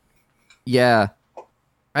interesting. Yeah.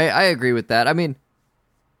 I agree with that. I mean,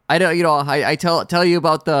 I don't, I tell you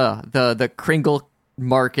about the Kringle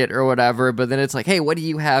market or whatever, but then it's like, hey, what do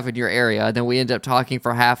you have in your area? And then we end up talking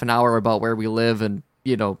for half an hour about where we live and,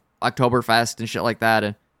 Oktoberfest and shit like that,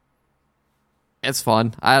 and it's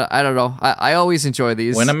fun. I don't know. I always enjoy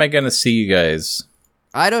these. When am I gonna see you guys?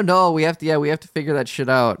 I don't know. We have to figure that shit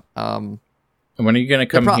out. When are you gonna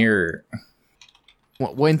come here?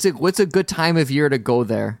 What's a good time of year to go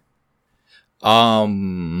there? I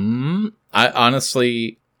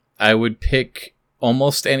honestly, I would pick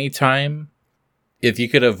almost any time if you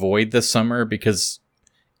could avoid the summer, because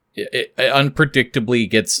it unpredictably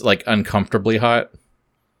gets like uncomfortably hot.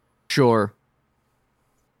 Sure.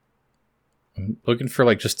 I'm looking for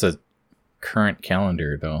like just a current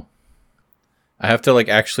calendar though. I have to like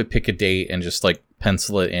actually pick a date and just like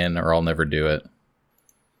pencil it in, or I'll never do it.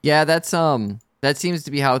 Yeah, that seems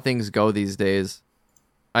to be how things go these days.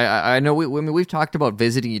 I know we've talked about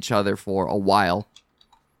visiting each other for a while.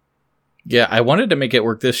 Yeah, I wanted to make it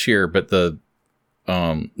work this year, but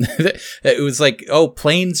it was like, oh,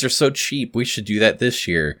 planes are so cheap, we should do that this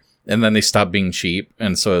year. And then they stopped being cheap,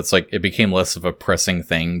 and so it's like it became less of a pressing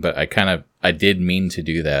thing, but I did mean to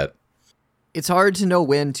do that. It's hard to know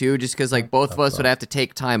when too, just because like both of us would have to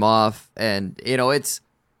take time off, and it's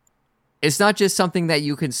not just something that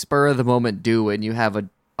you can spur of the moment do when you have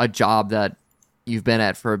a job that you've been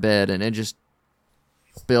at for a bit, and it just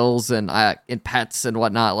bills and pets and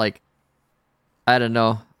whatnot. Like, I don't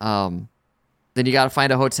know. Then you got to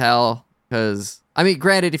find a hotel, because I mean,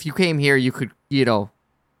 granted, if you came here, you could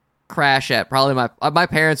crash at probably my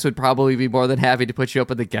parents would probably be more than happy to put you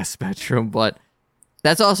up in the guest bedroom, but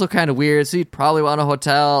that's also kind of weird. So you'd probably want a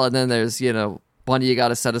hotel, and then there's money you got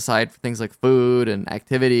to set aside for things like food and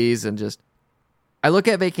activities, and just I look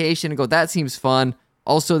at vacation and go, that seems fun.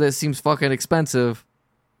 Also, this seems fucking expensive,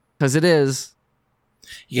 because it is.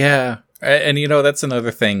 Yeah, and that's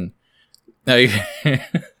another thing. I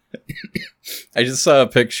just saw a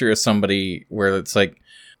picture of somebody where it's like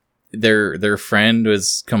their friend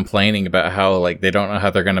was complaining about how like they don't know how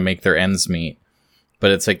they're gonna make their ends meet. But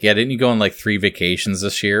it's like, yeah, didn't you go on like 3 vacations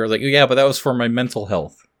this year? Like, yeah, but that was for my mental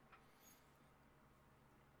health.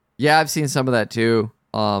 Yeah, I've seen some of that too.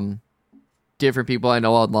 Different people I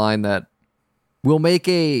know online that will make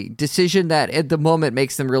a decision that at the moment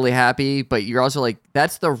makes them really happy, but you're also like,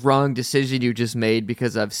 that's the wrong decision you just made,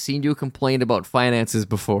 because I've seen you complain about finances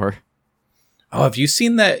before. Oh, have you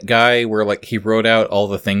seen that guy where like he wrote out all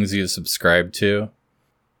the things he was subscribed to?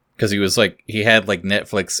 Because he was like, he had like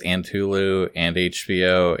Netflix and Hulu and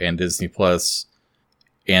HBO and Disney Plus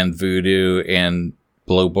and Vudu and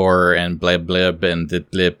Blowbore and Bleb Bleb and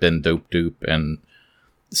Dip Blip and Dope Doop and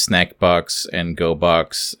Snackbox and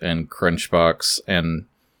GoBox and Crunchbox and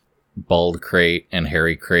Bald Crate and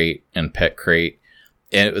Hairy Crate and Pet Crate.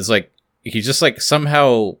 And it was like, he just like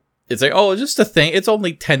somehow, it's like, oh, just a thing. It's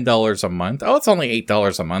only $10 a month. Oh, it's only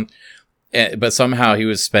 $8 a month. But somehow he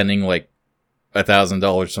was spending like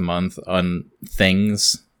 $1,000 a month on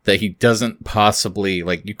things that he doesn't possibly,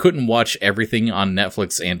 like, you couldn't watch everything on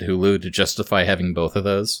Netflix and Hulu to justify having both of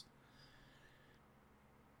those.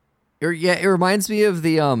 Yeah, it reminds me of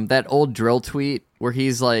the that old drill tweet where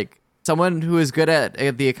he's like, someone who is good at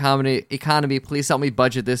the economy, please help me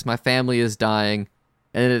budget this. My family is dying.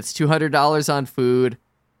 And it's $200 on food,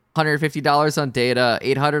 $150 on data,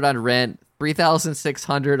 $800 on rent,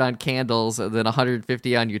 $3,600 on candles, and then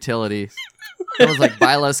 $150 on utilities. I was like,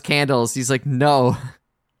 buy less candles. He's like, no.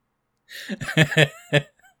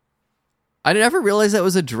 I never realized that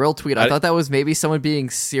was a drill tweet. I thought that was maybe someone being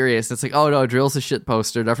serious. It's like, oh no, drill's a shit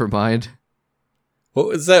poster. Never mind. What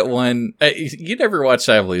was that one? You never watched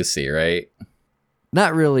I Have Lucy, right?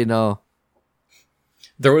 Not really, no.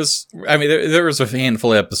 There was a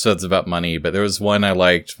handful of episodes about money, but there was one I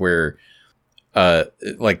liked where,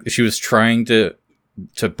 like she was trying to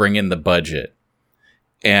bring in the budget,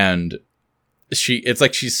 and it's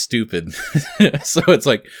like she's stupid. So it's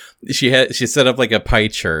like she set up like a pie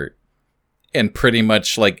chart, and pretty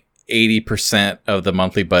much like 80% of the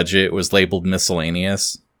monthly budget was labeled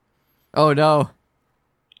miscellaneous. Oh no.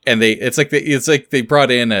 And it's like they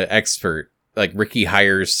brought in an expert, like Ricky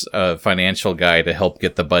hires a financial guy to help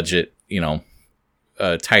get the budget,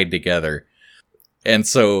 tied together. And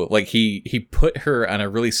so like he put her on a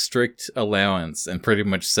really strict allowance and pretty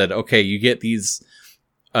much said, okay, you get these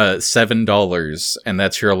 $7 and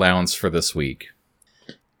that's your allowance for this week.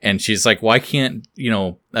 And she's like, well, I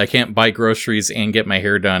can't buy groceries and get my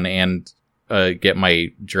hair done and get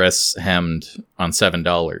my dress hemmed on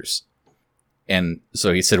 $7. And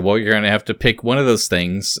so he said, well, you're going to have to pick one of those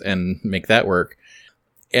things and make that work.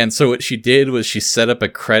 And so what she did was she set up a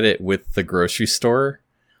credit with the grocery store.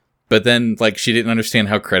 But then, like, she didn't understand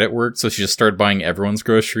how credit worked, so she just started buying everyone's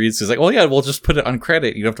groceries. She's like, well, yeah, we'll just put it on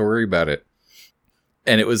credit. You don't have to worry about it.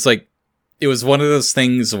 And it was like, it was one of those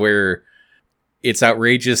things where it's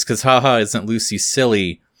outrageous because haha, isn't Lucy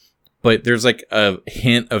silly? But there's like a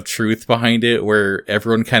hint of truth behind it where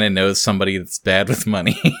everyone kind of knows somebody that's bad with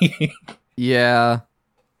money. Yeah.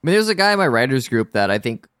 I mean, there's a guy in my writers group that I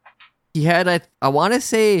think he had, I want to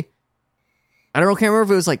say, I don't know, can't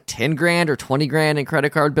remember if it was like 10 grand or 20 grand in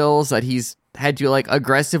credit card bills that he's had to like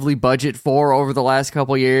aggressively budget for over the last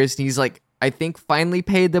couple years. And he's like, I think finally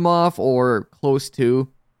paid them off or close to.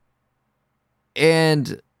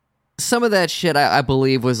 And some of that shit, I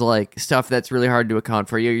believe, was like stuff that's really hard to account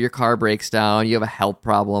for. Your car breaks down, you have a health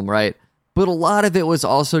problem, right? But a lot of it was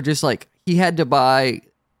also just like he had to buy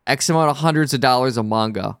X amount of hundreds of dollars of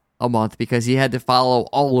manga a month because he had to follow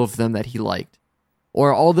all of them that he liked.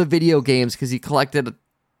 Or all the video games because he collected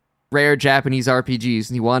rare Japanese RPGs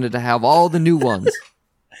and he wanted to have all the new ones.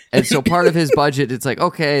 And so part of his budget, it's like,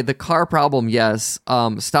 okay, the car problem, yes.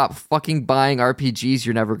 Stop fucking buying RPGs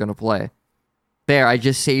you're never going to play. There, I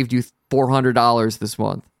just saved you $400 this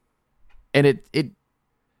month. And it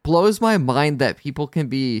blows my mind that people can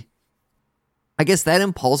be, I guess, that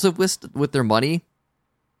impulsive with their money.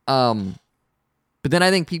 But then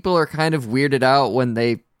I think people are kind of weirded out when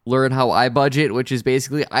they learn how I budget, which is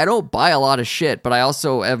basically, I don't buy a lot of shit, but I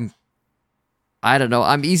also am, I don't know,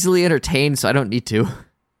 I'm easily entertained, so I don't need to.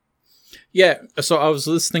 Yeah, so I was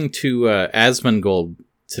listening to Asmongold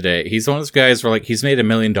today. He's one of those guys where like he's made $1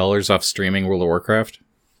 million off streaming World of Warcraft.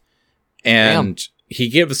 And he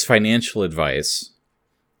gives financial advice.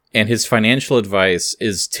 And his financial advice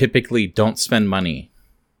is typically don't spend money.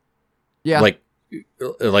 Yeah.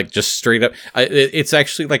 Like just straight up. It's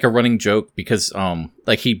actually like a running joke because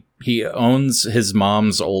like he owns his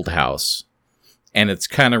mom's old house and it's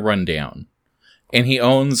kind of run down. And he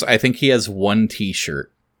owns, I think he has one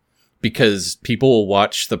t-shirt because people will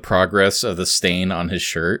watch the progress of the stain on his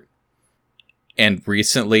shirt. And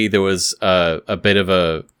recently there was a bit of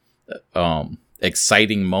a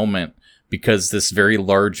exciting moment because this very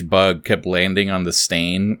large bug kept landing on the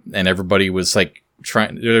stain and everybody was like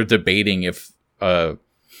they're debating if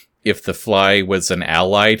the fly was an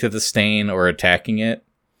ally to the stain or attacking it.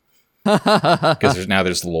 Because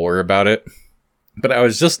there's lore about it. But I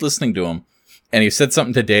was just listening to him and he said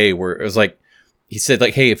something today where it was like, he said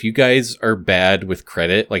like, hey, if you guys are bad with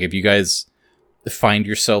credit, like if you guys find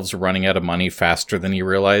yourselves running out of money faster than you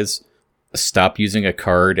realize, stop using a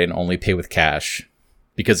card and only pay with cash.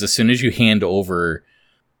 Because as soon as you hand over,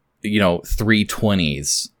 3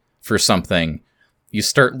 20s for something, you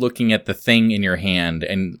start looking at the thing in your hand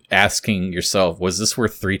and asking yourself, was this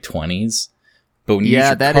worth 3 20s? But when you use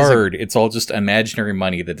your card, it's all just imaginary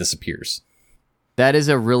money that disappears. That is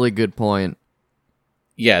a really good point.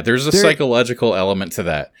 Yeah, there's a psychological element to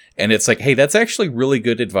that. And it's like, hey, that's actually really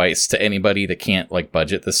good advice to anybody that can't like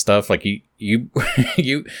budget this stuff. Like you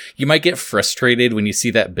might get frustrated when you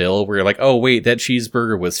see that bill where you're like, oh wait, that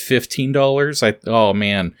cheeseburger was $15. Oh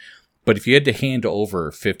man. But if you had to hand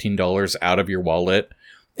over $15 out of your wallet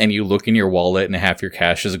and you look in your wallet and half your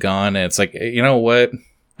cash is gone and it's like, you know what?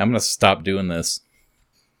 I'm going to stop doing this.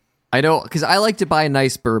 I know, because I like to buy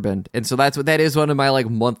nice bourbon. And so that is one of my like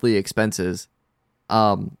monthly expenses.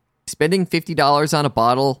 Spending $50 on a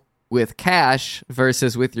bottle with cash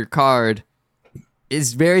versus with your card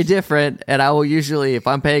is very different. And I will usually, if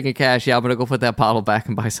I'm paying in cash, I'm going to go put that bottle back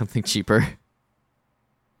and buy something cheaper.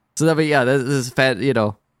 So this is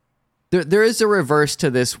there is a reverse to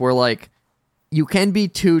this where like you can be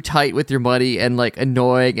too tight with your money and like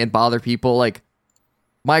annoying and bother people. Like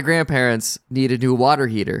my grandparents need a new water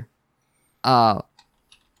heater.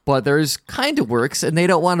 But there's kind of works and they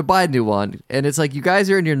don't want to buy a new one. And it's like, you guys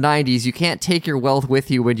are in your 90s. You can't take your wealth with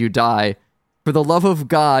you when you die. For the love of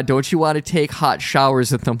God, don't you want to take hot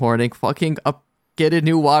showers in the morning? Fucking get a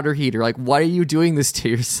new water heater. Like, why are you doing this to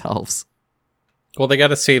yourselves? Well, they got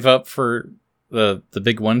to save up for the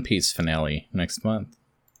big One Piece finale next month.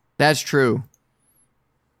 That's true.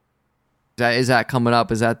 Is that coming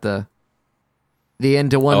up? Is that the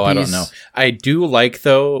end of One Piece? I don't know. I do like,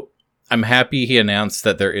 though, I'm happy he announced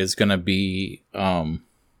that there is going to be, sorry,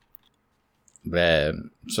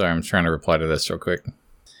 I'm trying to reply to this real quick.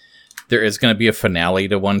 There is going to be a finale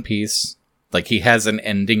to One Piece. Like, he has an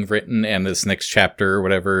ending written, and this next chapter or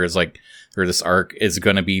whatever is like, or this arc is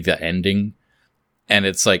going to be the ending. And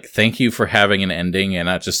it's like, thank you for having an ending and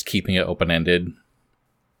not just keeping it open-ended.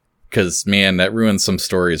 Because, man, that ruins some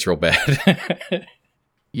stories real bad.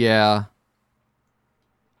 Yeah.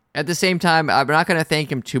 At the same time, I'm not going to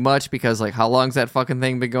thank him too much because, like, how long's that fucking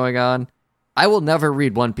thing been going on? I will never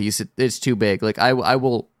read One Piece. It's too big. Like, I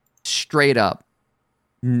will straight up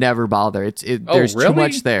never bother. There's really? too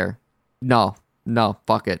much there. No,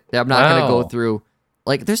 fuck it. I'm not going to go through.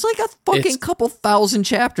 Like, there's like a fucking couple thousand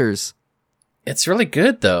chapters. It's really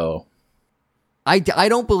good though. I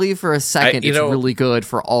don't believe for a second it's really good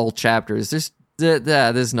for all chapters.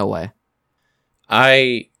 There's no way.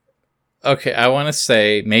 I want to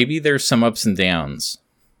say maybe there's some ups and downs,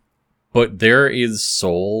 but there is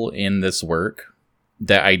soul in this work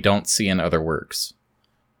that I don't see in other works.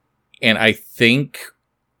 And I think,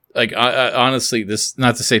 like, honestly, this,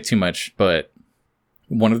 not to say too much, but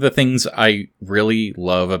one of the things I really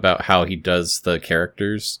love about how he does the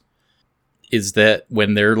characters is that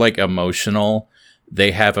when they're, like, emotional,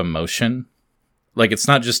 they have emotion. Like, it's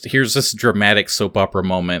not just, here's this dramatic soap opera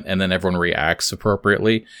moment, and then everyone reacts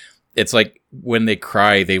appropriately. It's like, when they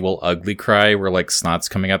cry, they will ugly cry, where, like, snot's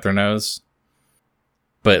coming out their nose.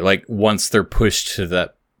 But, like, once they're pushed to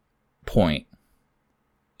that point.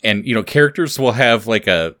 And, you know, characters will have, like,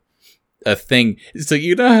 a thing. So,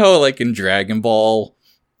 you know how, like, in Dragon Ball,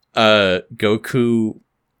 Goku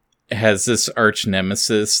has this arch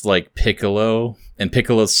nemesis, like, Piccolo, and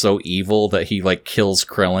Piccolo's so evil that he, like, kills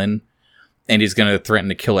Krillin, and he's gonna threaten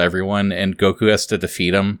to kill everyone, and Goku has to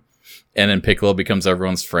defeat him, and then Piccolo becomes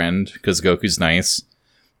everyone's friend, because Goku's nice,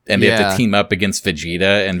 and they have to team up against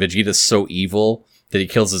Vegeta, and Vegeta's so evil that he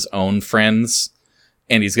kills his own friends,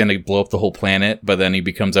 and he's gonna blow up the whole planet, but then he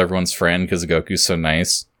becomes everyone's friend, because Goku's so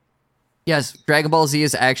nice. Yes, Dragon Ball Z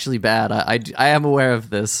is actually bad. I am aware of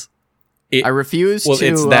this. I refuse to...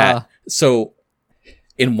 It's that. So,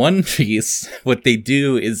 in One Piece, what they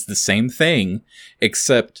do is the same thing,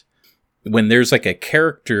 except when there's, like, a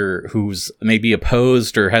character who's maybe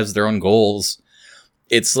opposed or has their own goals,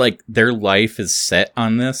 it's like their life is set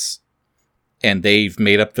on this, and they've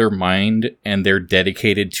made up their mind, and they're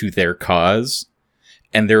dedicated to their cause,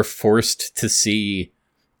 and they're forced to see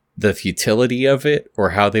the futility of it,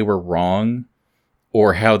 or how they were wrong,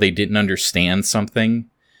 or how they didn't understand something,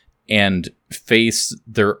 and face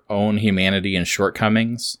their own humanity and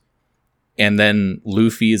shortcomings. And then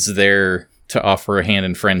Luffy is there to offer a hand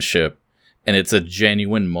in friendship, and it's a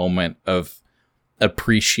genuine moment of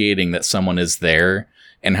appreciating that someone is there,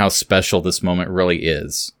 and how special this moment really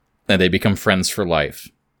is. And they become friends for life.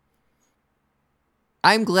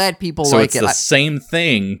 I'm glad people so like it. So it's the same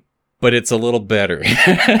thing, but it's a little better.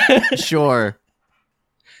 Sure.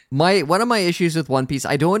 One of my issues with One Piece,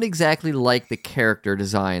 I don't exactly like the character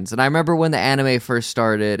designs. And I remember when the anime first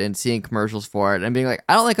started and seeing commercials for it and being like,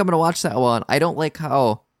 I don't think I'm going to watch that one. I don't like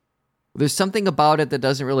how there's something about it that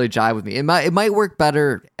doesn't really jive with me. It might work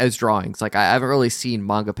better as drawings. Like, I haven't really seen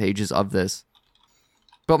manga pages of this.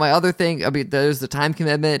 But my other thing, I mean, there's the time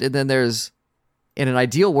commitment, and then there's, in an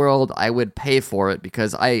ideal world, I would pay for it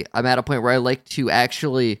because I'm at a point where I like to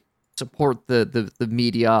actually support the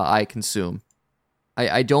media I consume.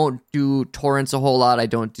 I don't do torrents a whole lot. I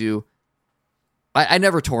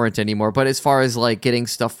never torrent anymore, but as far as like getting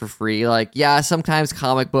stuff for free, like, yeah, sometimes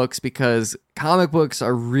comic books, because comic books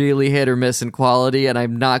are really hit or miss in quality, and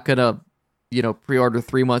I'm not gonna, pre-order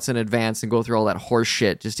 3 months in advance and go through all that horse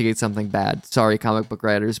shit just to get something bad. Sorry, comic book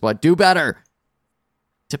writers, but do better.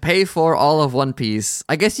 To pay for all of One Piece,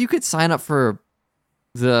 I guess you could sign up for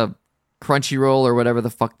the Crunchyroll or whatever the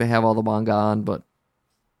fuck they have all the manga on, but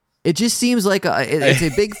it just seems like it's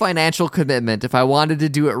a big financial commitment if I wanted to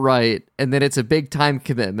do it right, and then it's a big time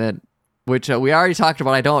commitment, which we already talked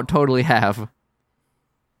about I don't totally have.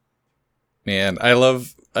 Man, I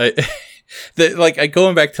love...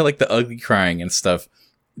 going back to, like, the ugly crying and stuff,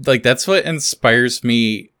 like, that's what inspires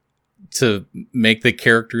me to make the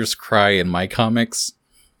characters cry in my comics.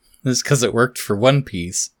 It's because it worked for One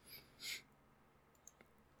Piece.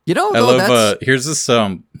 I love, here's this,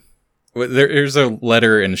 there's a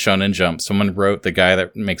letter in Shonen Jump. Someone wrote the guy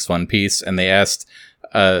that makes One Piece, and they asked,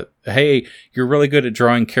 hey, you're really good at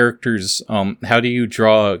drawing characters. How do you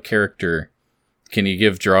draw a character? Can you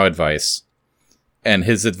give draw advice? And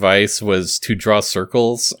his advice was to draw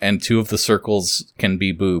circles, and 2 of the circles can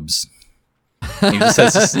be boobs. He just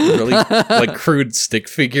has this really, like, crude stick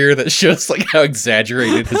figure that shows, like, how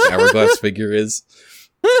exaggerated his hourglass figure is.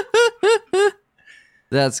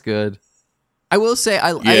 That's good. I will say,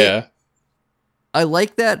 I like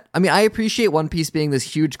that. I mean, I appreciate One Piece being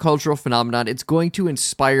this huge cultural phenomenon. It's going to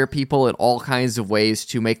inspire people in all kinds of ways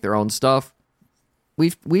to make their own stuff.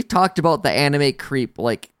 We've talked about the anime creep,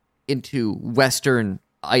 like, into Western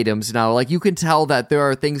items now. Like, you can tell that there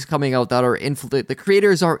are things coming out that are the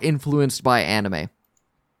creators are influenced by anime.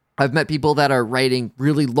 I've met people that are writing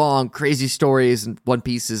really long, crazy stories, and One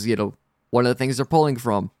Piece is, one of the things they're pulling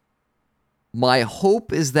from. My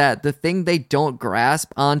hope is that the thing they don't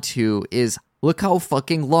grasp onto is, look how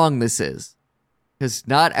fucking long this is. Because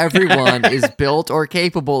not everyone is built or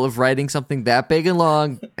capable of writing something that big and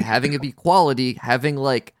long, having it be quality, having,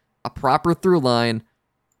 like, a proper through line.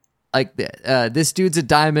 like this dude's a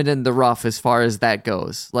diamond in the rough as far as that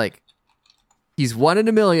goes. Like, he's 1 in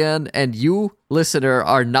a million, and you, listener,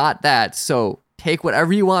 are not that. So take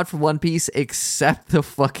whatever you want from One Piece except the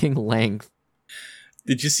fucking length.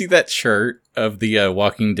 Did you see that chart of the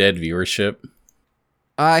Walking Dead viewership?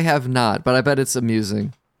 I have not, but I bet it's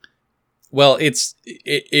amusing. Well,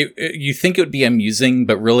 you think it would be amusing,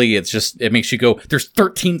 but really it makes you go, there's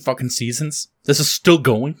 13 fucking seasons? This is still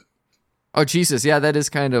going? Oh, Jesus. Yeah, that is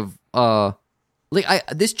kind of,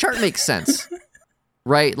 this chart makes sense,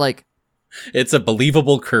 right? Like, it's a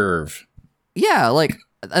believable curve. Yeah, like,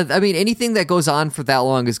 I mean, anything that goes on for that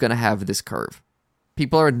long is going to have this curve.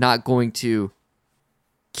 People are not going to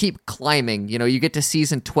keep climbing. You know, you get to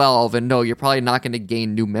season 12, and no, you're probably not going to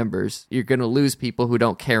gain new members. You're going to lose people who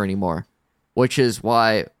don't care anymore, which is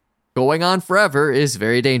why going on forever is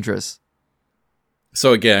very dangerous.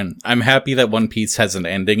 So again, I'm happy that One Piece has an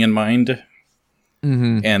ending in mind,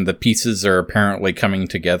 and the pieces are apparently coming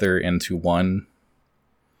together into one.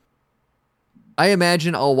 I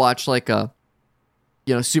imagine I'll watch like a,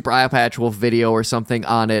 Super Eye Patch Wolf video or something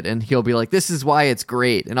on it, and he'll be like, this is why it's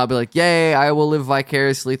great. And I'll be like, yay, I will live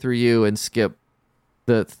vicariously through you and skip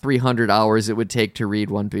the 300 hours it would take to read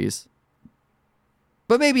One Piece.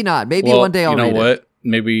 But maybe not. Maybe one day I'll read it. You know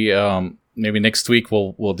what? Maybe next week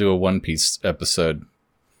we'll do a One Piece episode.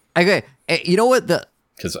 Okay. You know what?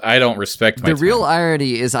 Because I don't respect my The real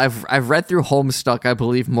irony is I've read through Homestuck, I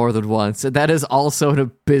believe, more than once, and that is also an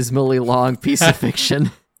abysmally long piece of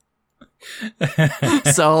fiction.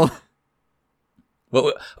 So,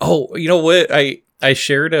 well, you know what? I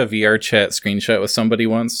shared a VR chat screenshot with somebody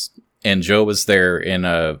once, and Joe was there in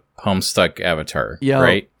a Homestuck avatar,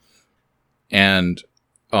 right? And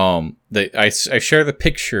I share the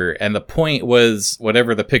picture, and the point was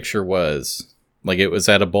whatever the picture was. Like, it was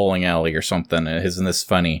at a bowling alley or something, and isn't this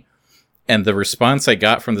funny? And the response I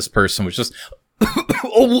got from this person was just,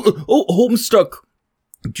 oh, Homestuck.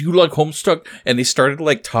 Do you like Homestuck? And they started,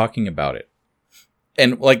 like, talking about it.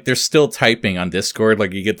 And, like, they're still typing on Discord.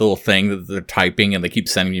 Like, you get the little thing that they're typing, and they keep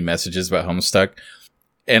sending me messages about Homestuck.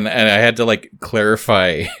 And I had to, like,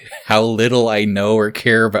 clarify how little I know or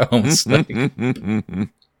care about Homestuck.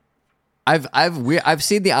 I've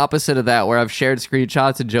seen the opposite of that, where I've shared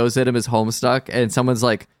screenshots and Joe's in him as Homestuck, and someone's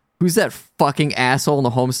like, who's that fucking asshole in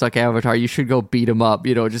the Homestuck avatar? You should go beat him up.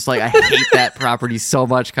 Just like, I hate that property so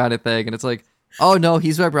much kind of thing. And it's like, oh no,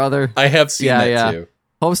 he's my brother. I have seen that too.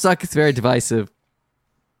 Homestuck is very divisive.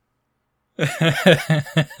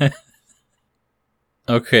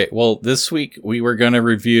 Okay, well, this week we were going to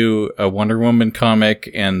review a Wonder Woman comic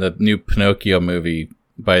and the new Pinocchio movie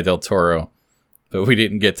by Del Toro. But we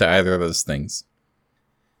didn't get to either of those things.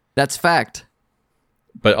 That's fact.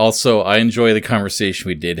 But also, I enjoy the conversation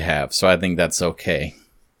we did have, so I think that's okay.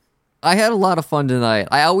 I had a lot of fun tonight.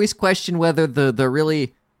 I always question whether the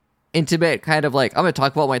really intimate kind of like, I'm going to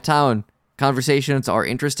talk about my town conversations are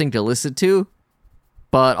interesting to listen to.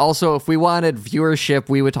 But also, if we wanted viewership,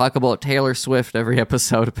 we would talk about Taylor Swift every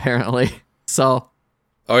episode, apparently. So.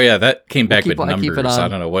 Oh, yeah, that came back with numbers. I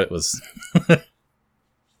don't know what it was.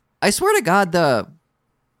 I swear to God, the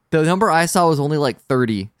number I saw was only like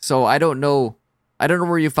 30. So I don't know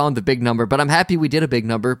where you found the big number, but I'm happy we did a big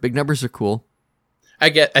number. Big numbers are cool. I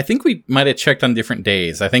think we might have checked on different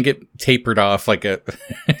days. I think it tapered off like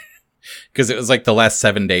because it was like the last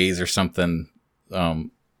 7 days or something.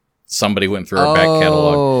 Somebody went through our back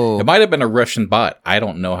catalog. It might have been a Russian bot. I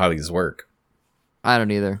don't know how these work. I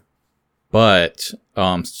don't either. But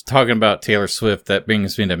talking about Taylor Swift, that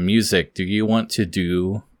brings me to music. Do you want to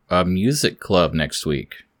do a music club next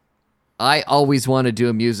week? I always want to do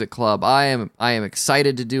a music club. I am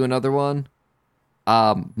excited to do another one.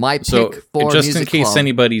 My pick for just music in case club,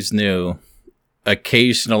 anybody's new,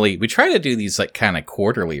 occasionally we try to do these like kind of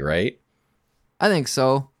quarterly, right? I think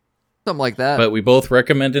so. Something like that. But we both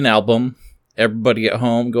recommend an album. Everybody at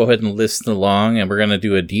home, go ahead and listen along, and we're going to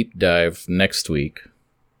do a deep dive next week.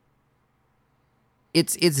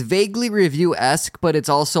 It's vaguely review-esque, but it's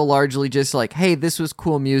also largely just like, hey, this was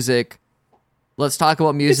cool music. Let's talk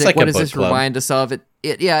about music. Like what does this remind us of?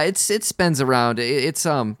 It spins around.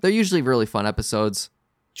 They're usually really fun episodes.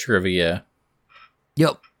 Trivia.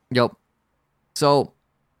 Yep. So,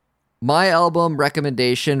 my album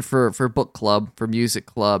recommendation for book club, for music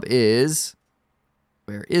club is,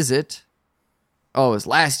 where is it? Oh, it was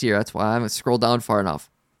last year. That's why I haven't scrolled down far enough.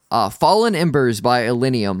 Fallen Embers by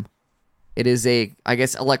Illenium. It is I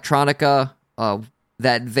guess, electronica,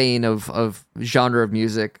 that vein of genre of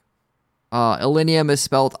music. Illenium is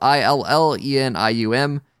spelled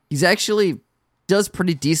Illenium. He's actually does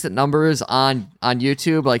pretty decent numbers on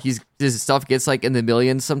YouTube. Like his stuff gets like in the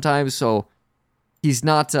millions sometimes. So he's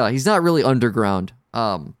not really underground.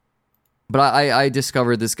 But I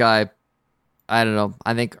discovered this guy, I don't know,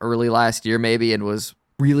 I think early last year maybe, and was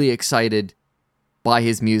really excited by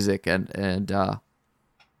his music, and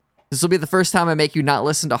this will be the first time I make you not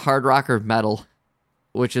listen to hard rock or metal,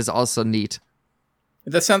 which is also neat.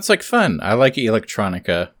 That sounds like fun. I like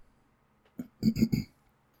electronica.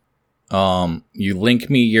 You link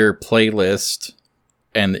me your playlist,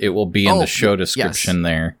 and it will be in the show description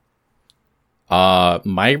there.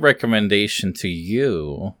 My recommendation to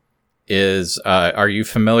you is, are you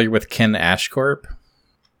familiar with Ken Ashcorp?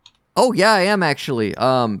 Oh, yeah, I am actually.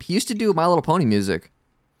 He used to do My Little Pony music.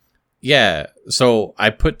 Yeah, so I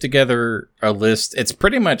put together a list. It's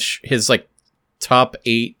pretty much his, like, top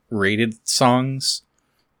 8 rated songs,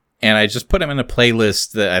 and I just put them in a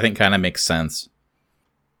playlist that I think kind of makes sense.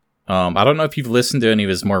 I don't know if you've listened to any of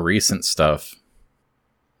his more recent stuff.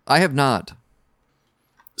 I have not.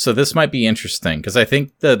 So this might be interesting, because I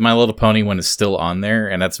think the My Little Pony one is still on there,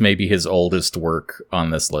 and that's maybe his oldest work on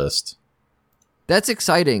this list. That's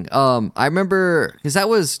exciting. I remember, because that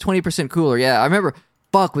was 20% Cooler. Yeah, I remember,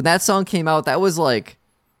 when that song came out, that was like,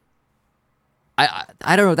 I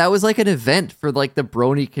don't know, that was like an event for like the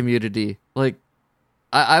Brony community. Like,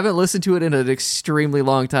 I haven't listened to it in an extremely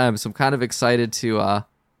long time, so I'm kind of excited to...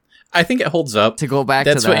 I think it holds up. To go back to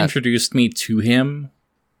that. That's what introduced me to him.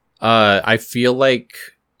 I feel like...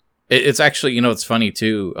 It's actually, it's funny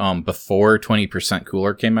too, before 20%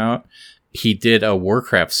 Cooler came out, he did a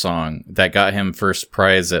Warcraft song that got him first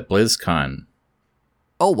prize at BlizzCon.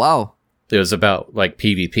 Oh, wow. It was about, like,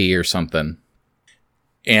 PvP or something.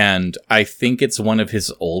 And I think it's one of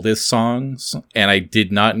his oldest songs, and I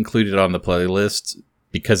did not include it on the playlist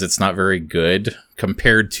because it's not very good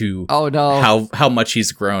compared to how much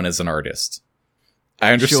he's grown as an artist.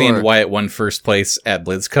 I understand why it won first place at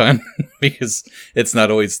BlizzCon because it's not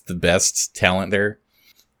always the best talent there.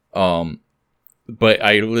 But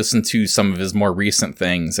I listened to some of his more recent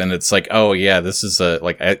things, and it's like, oh yeah, this is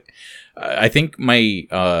I think my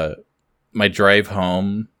my drive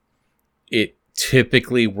home, it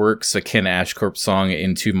typically works a Ken Ashcorp song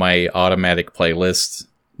into my automatic playlist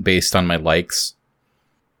based on my likes.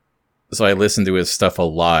 So I listen to his stuff a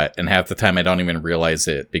lot, and half the time I don't even realize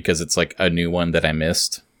it because it's like a new one that I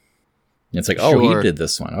missed. It's like, oh, he did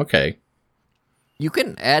this one. Okay. You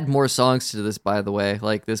can add more songs to this, by the way,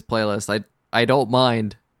 like this playlist. I don't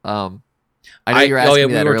mind. I know you're asking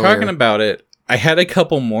me that earlier. We were talking about it. I had a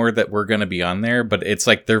couple more that were going to be on there, but it's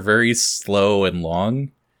like they're very slow and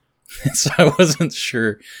long, so I wasn't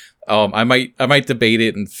sure. I might debate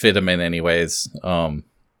it and fit them in anyways.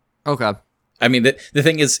 Okay. I mean, the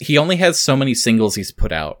thing is, he only has so many singles he's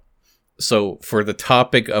put out. So for the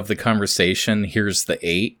topic of the conversation, here's the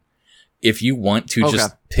 8. If you want to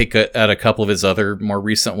just pick at a couple of his other more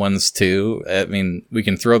recent ones too, I mean, we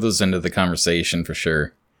can throw those into the conversation for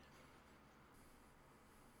sure.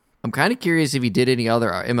 I'm kind of curious if he did any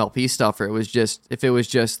other MLP stuff, or if it was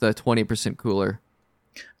just the 20% Cooler.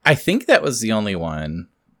 I think that was the only one.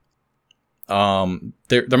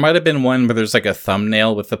 There might have been one where there's like a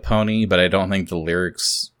thumbnail with a pony, but I don't think the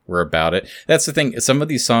lyrics were about it. That's the thing. Some of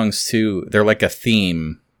these songs too, they're like a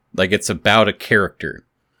theme, like it's about a character.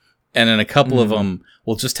 And then a couple of them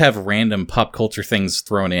will just have random pop culture things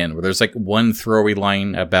thrown in, where there's like one throwaway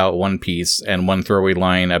line about One Piece and one throwaway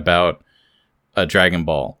line about a Dragon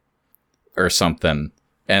Ball or something.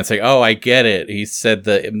 And it's like, oh, I get it. He said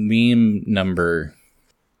the meme number.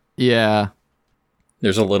 Yeah.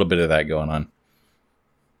 There's a little bit of that going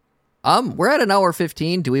on. We're at an hour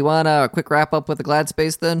 15. Do we want a quick wrap up with the Glad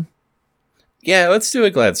Space then? Yeah, let's do a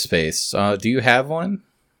Glad Space. Do you have one?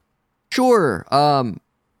 Sure.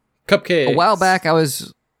 Cupcakes. A while back,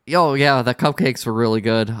 the cupcakes were really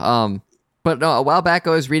good. But no, a while back,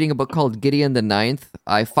 I was reading a book called Gideon the Ninth.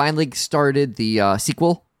 I finally started the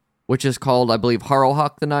sequel, which is called, I believe,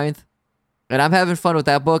 Harrowhawk the Ninth. And I'm having fun with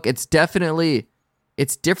that book. It's different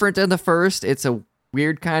than the first. It's a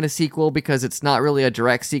weird kind of sequel because it's not really a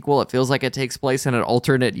direct sequel. It feels like it takes place in an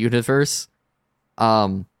alternate universe.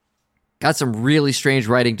 Got some really strange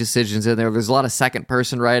writing decisions in there. There's a lot of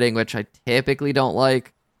second-person writing, which I typically don't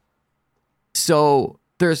like. So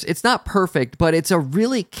it's not perfect, but it's a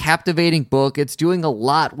really captivating book. It's doing a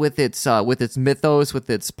lot with its mythos, with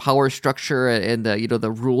its power structure, and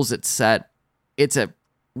the rules it set. It's a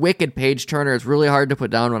wicked page turner. It's really hard to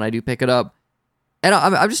put down when I do pick it up, and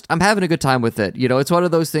I'm having a good time with it. It's one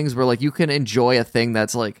of those things where like you can enjoy a thing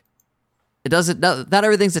that's like not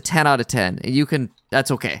everything's a 10 out of 10, and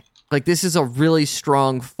that's okay. Like this is a really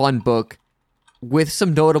strong, fun book with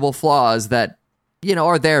some notable flaws that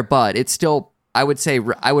are there, but it's still, I would say,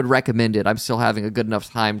 I would recommend it. I'm still having a good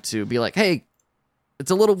enough time to be like, hey, It's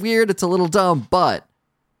a little weird, it's a little dumb, but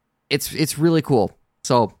it's really cool.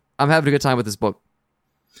 So I'm having a good time with this book.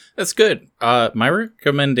 That's good. My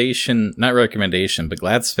recommendation, not recommendation, but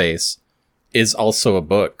Glad Space is also a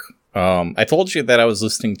book. I told you that I was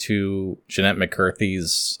listening to Jeanette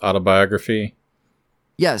McCarthy's autobiography.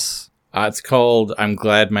 Yes. It's called I'm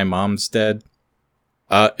Glad My Mom's Dead.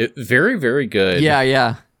 Very, very good.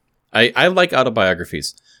 Yeah. I like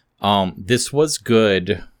autobiographies. This was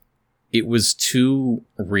good. It was too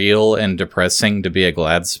real and depressing to be a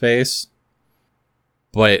Glad Space.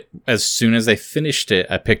 But as soon as I finished it,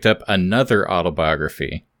 I picked up another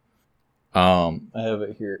autobiography. I have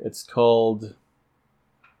it here. It's called...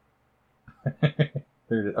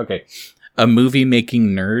 Okay. A Movie Making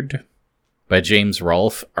Nerd by James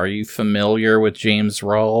Rolfe. Are you familiar with James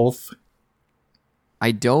Rolfe?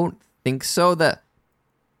 I don't think so.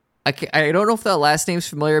 I don't know if that last name's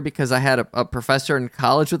familiar because I had a professor in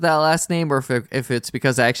college with that last name, or if it's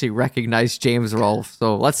because I actually recognize James Rolfe.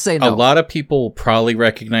 So let's say no. A lot of people probably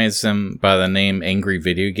recognize him by the name Angry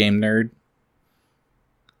Video Game Nerd.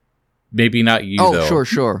 Maybe not you, though. Oh,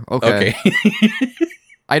 sure. Okay.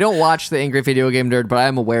 I don't watch the Angry Video Game Nerd, but I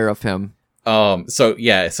am aware of him. So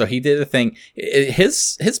he did a thing.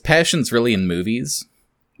 His passion's really in movies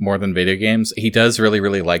more than video games. He does really,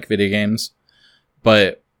 really like video games,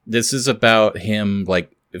 but this is about him,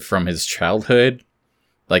 like, from his childhood,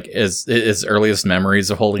 like his earliest memories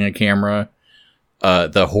of holding a camera,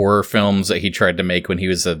 the horror films that he tried to make when he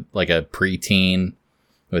was a preteen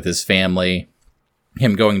with his family,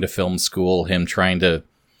 him going to film school, him trying to,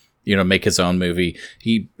 make his own movie.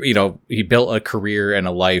 He built a career and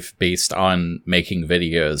a life based on making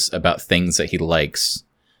videos about things that he likes,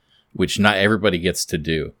 which not everybody gets to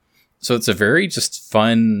do. So it's a very just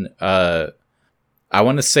fun, I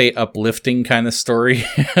want to say uplifting kind of story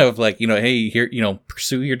of like, hey, here,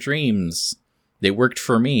 pursue your dreams. They worked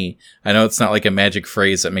for me. I know it's not like a magic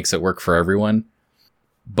phrase that makes it work for everyone,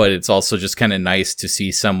 but it's also just kind of nice to see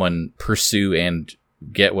someone pursue and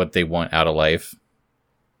get what they want out of life.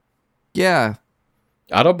 Yeah.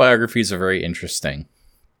 Autobiographies are very interesting.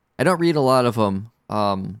 I don't read a lot of them.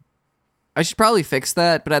 I should probably fix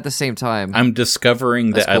that, but at the same time, I'm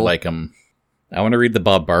discovering that cool. I like them. I want to read the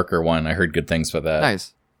Bob Barker one. I heard good things about that.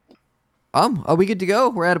 Nice. Are we good to go?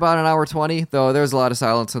 We're at about an hour 20, though there's a lot of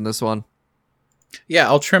silence in this one. Yeah,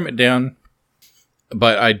 I'll trim it down.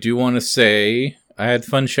 But I do want to say I had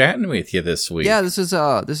fun chatting with you this week. Yeah, this is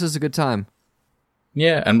a good time.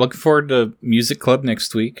 Yeah, I'm looking forward to Music Club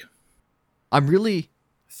next week. I'm really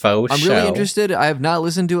interested. I have not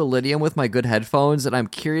listened to Elydium with my good headphones, and I'm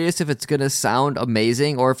curious if it's going to sound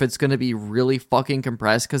amazing or if it's going to be really fucking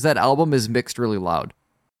compressed, because that album is mixed really loud.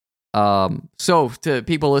 So to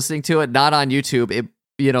people listening to it, not on YouTube,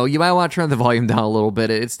 you might want to turn the volume down a little bit.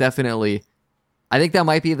 It's definitely, I think that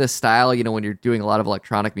might be the style, when you're doing a lot of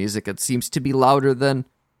electronic music, it seems to be louder than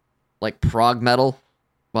like prog metal,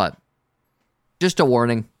 but just a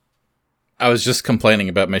warning. I was just complaining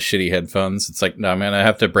about my shitty headphones. It's like, no, man, I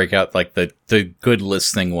have to break out like the good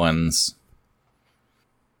listening ones.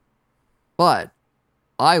 But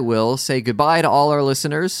I will say goodbye to all our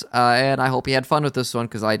listeners, and I hope you had fun with this one,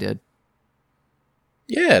 because I did.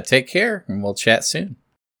 Yeah, take care, and we'll chat soon.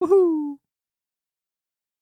 Woohoo!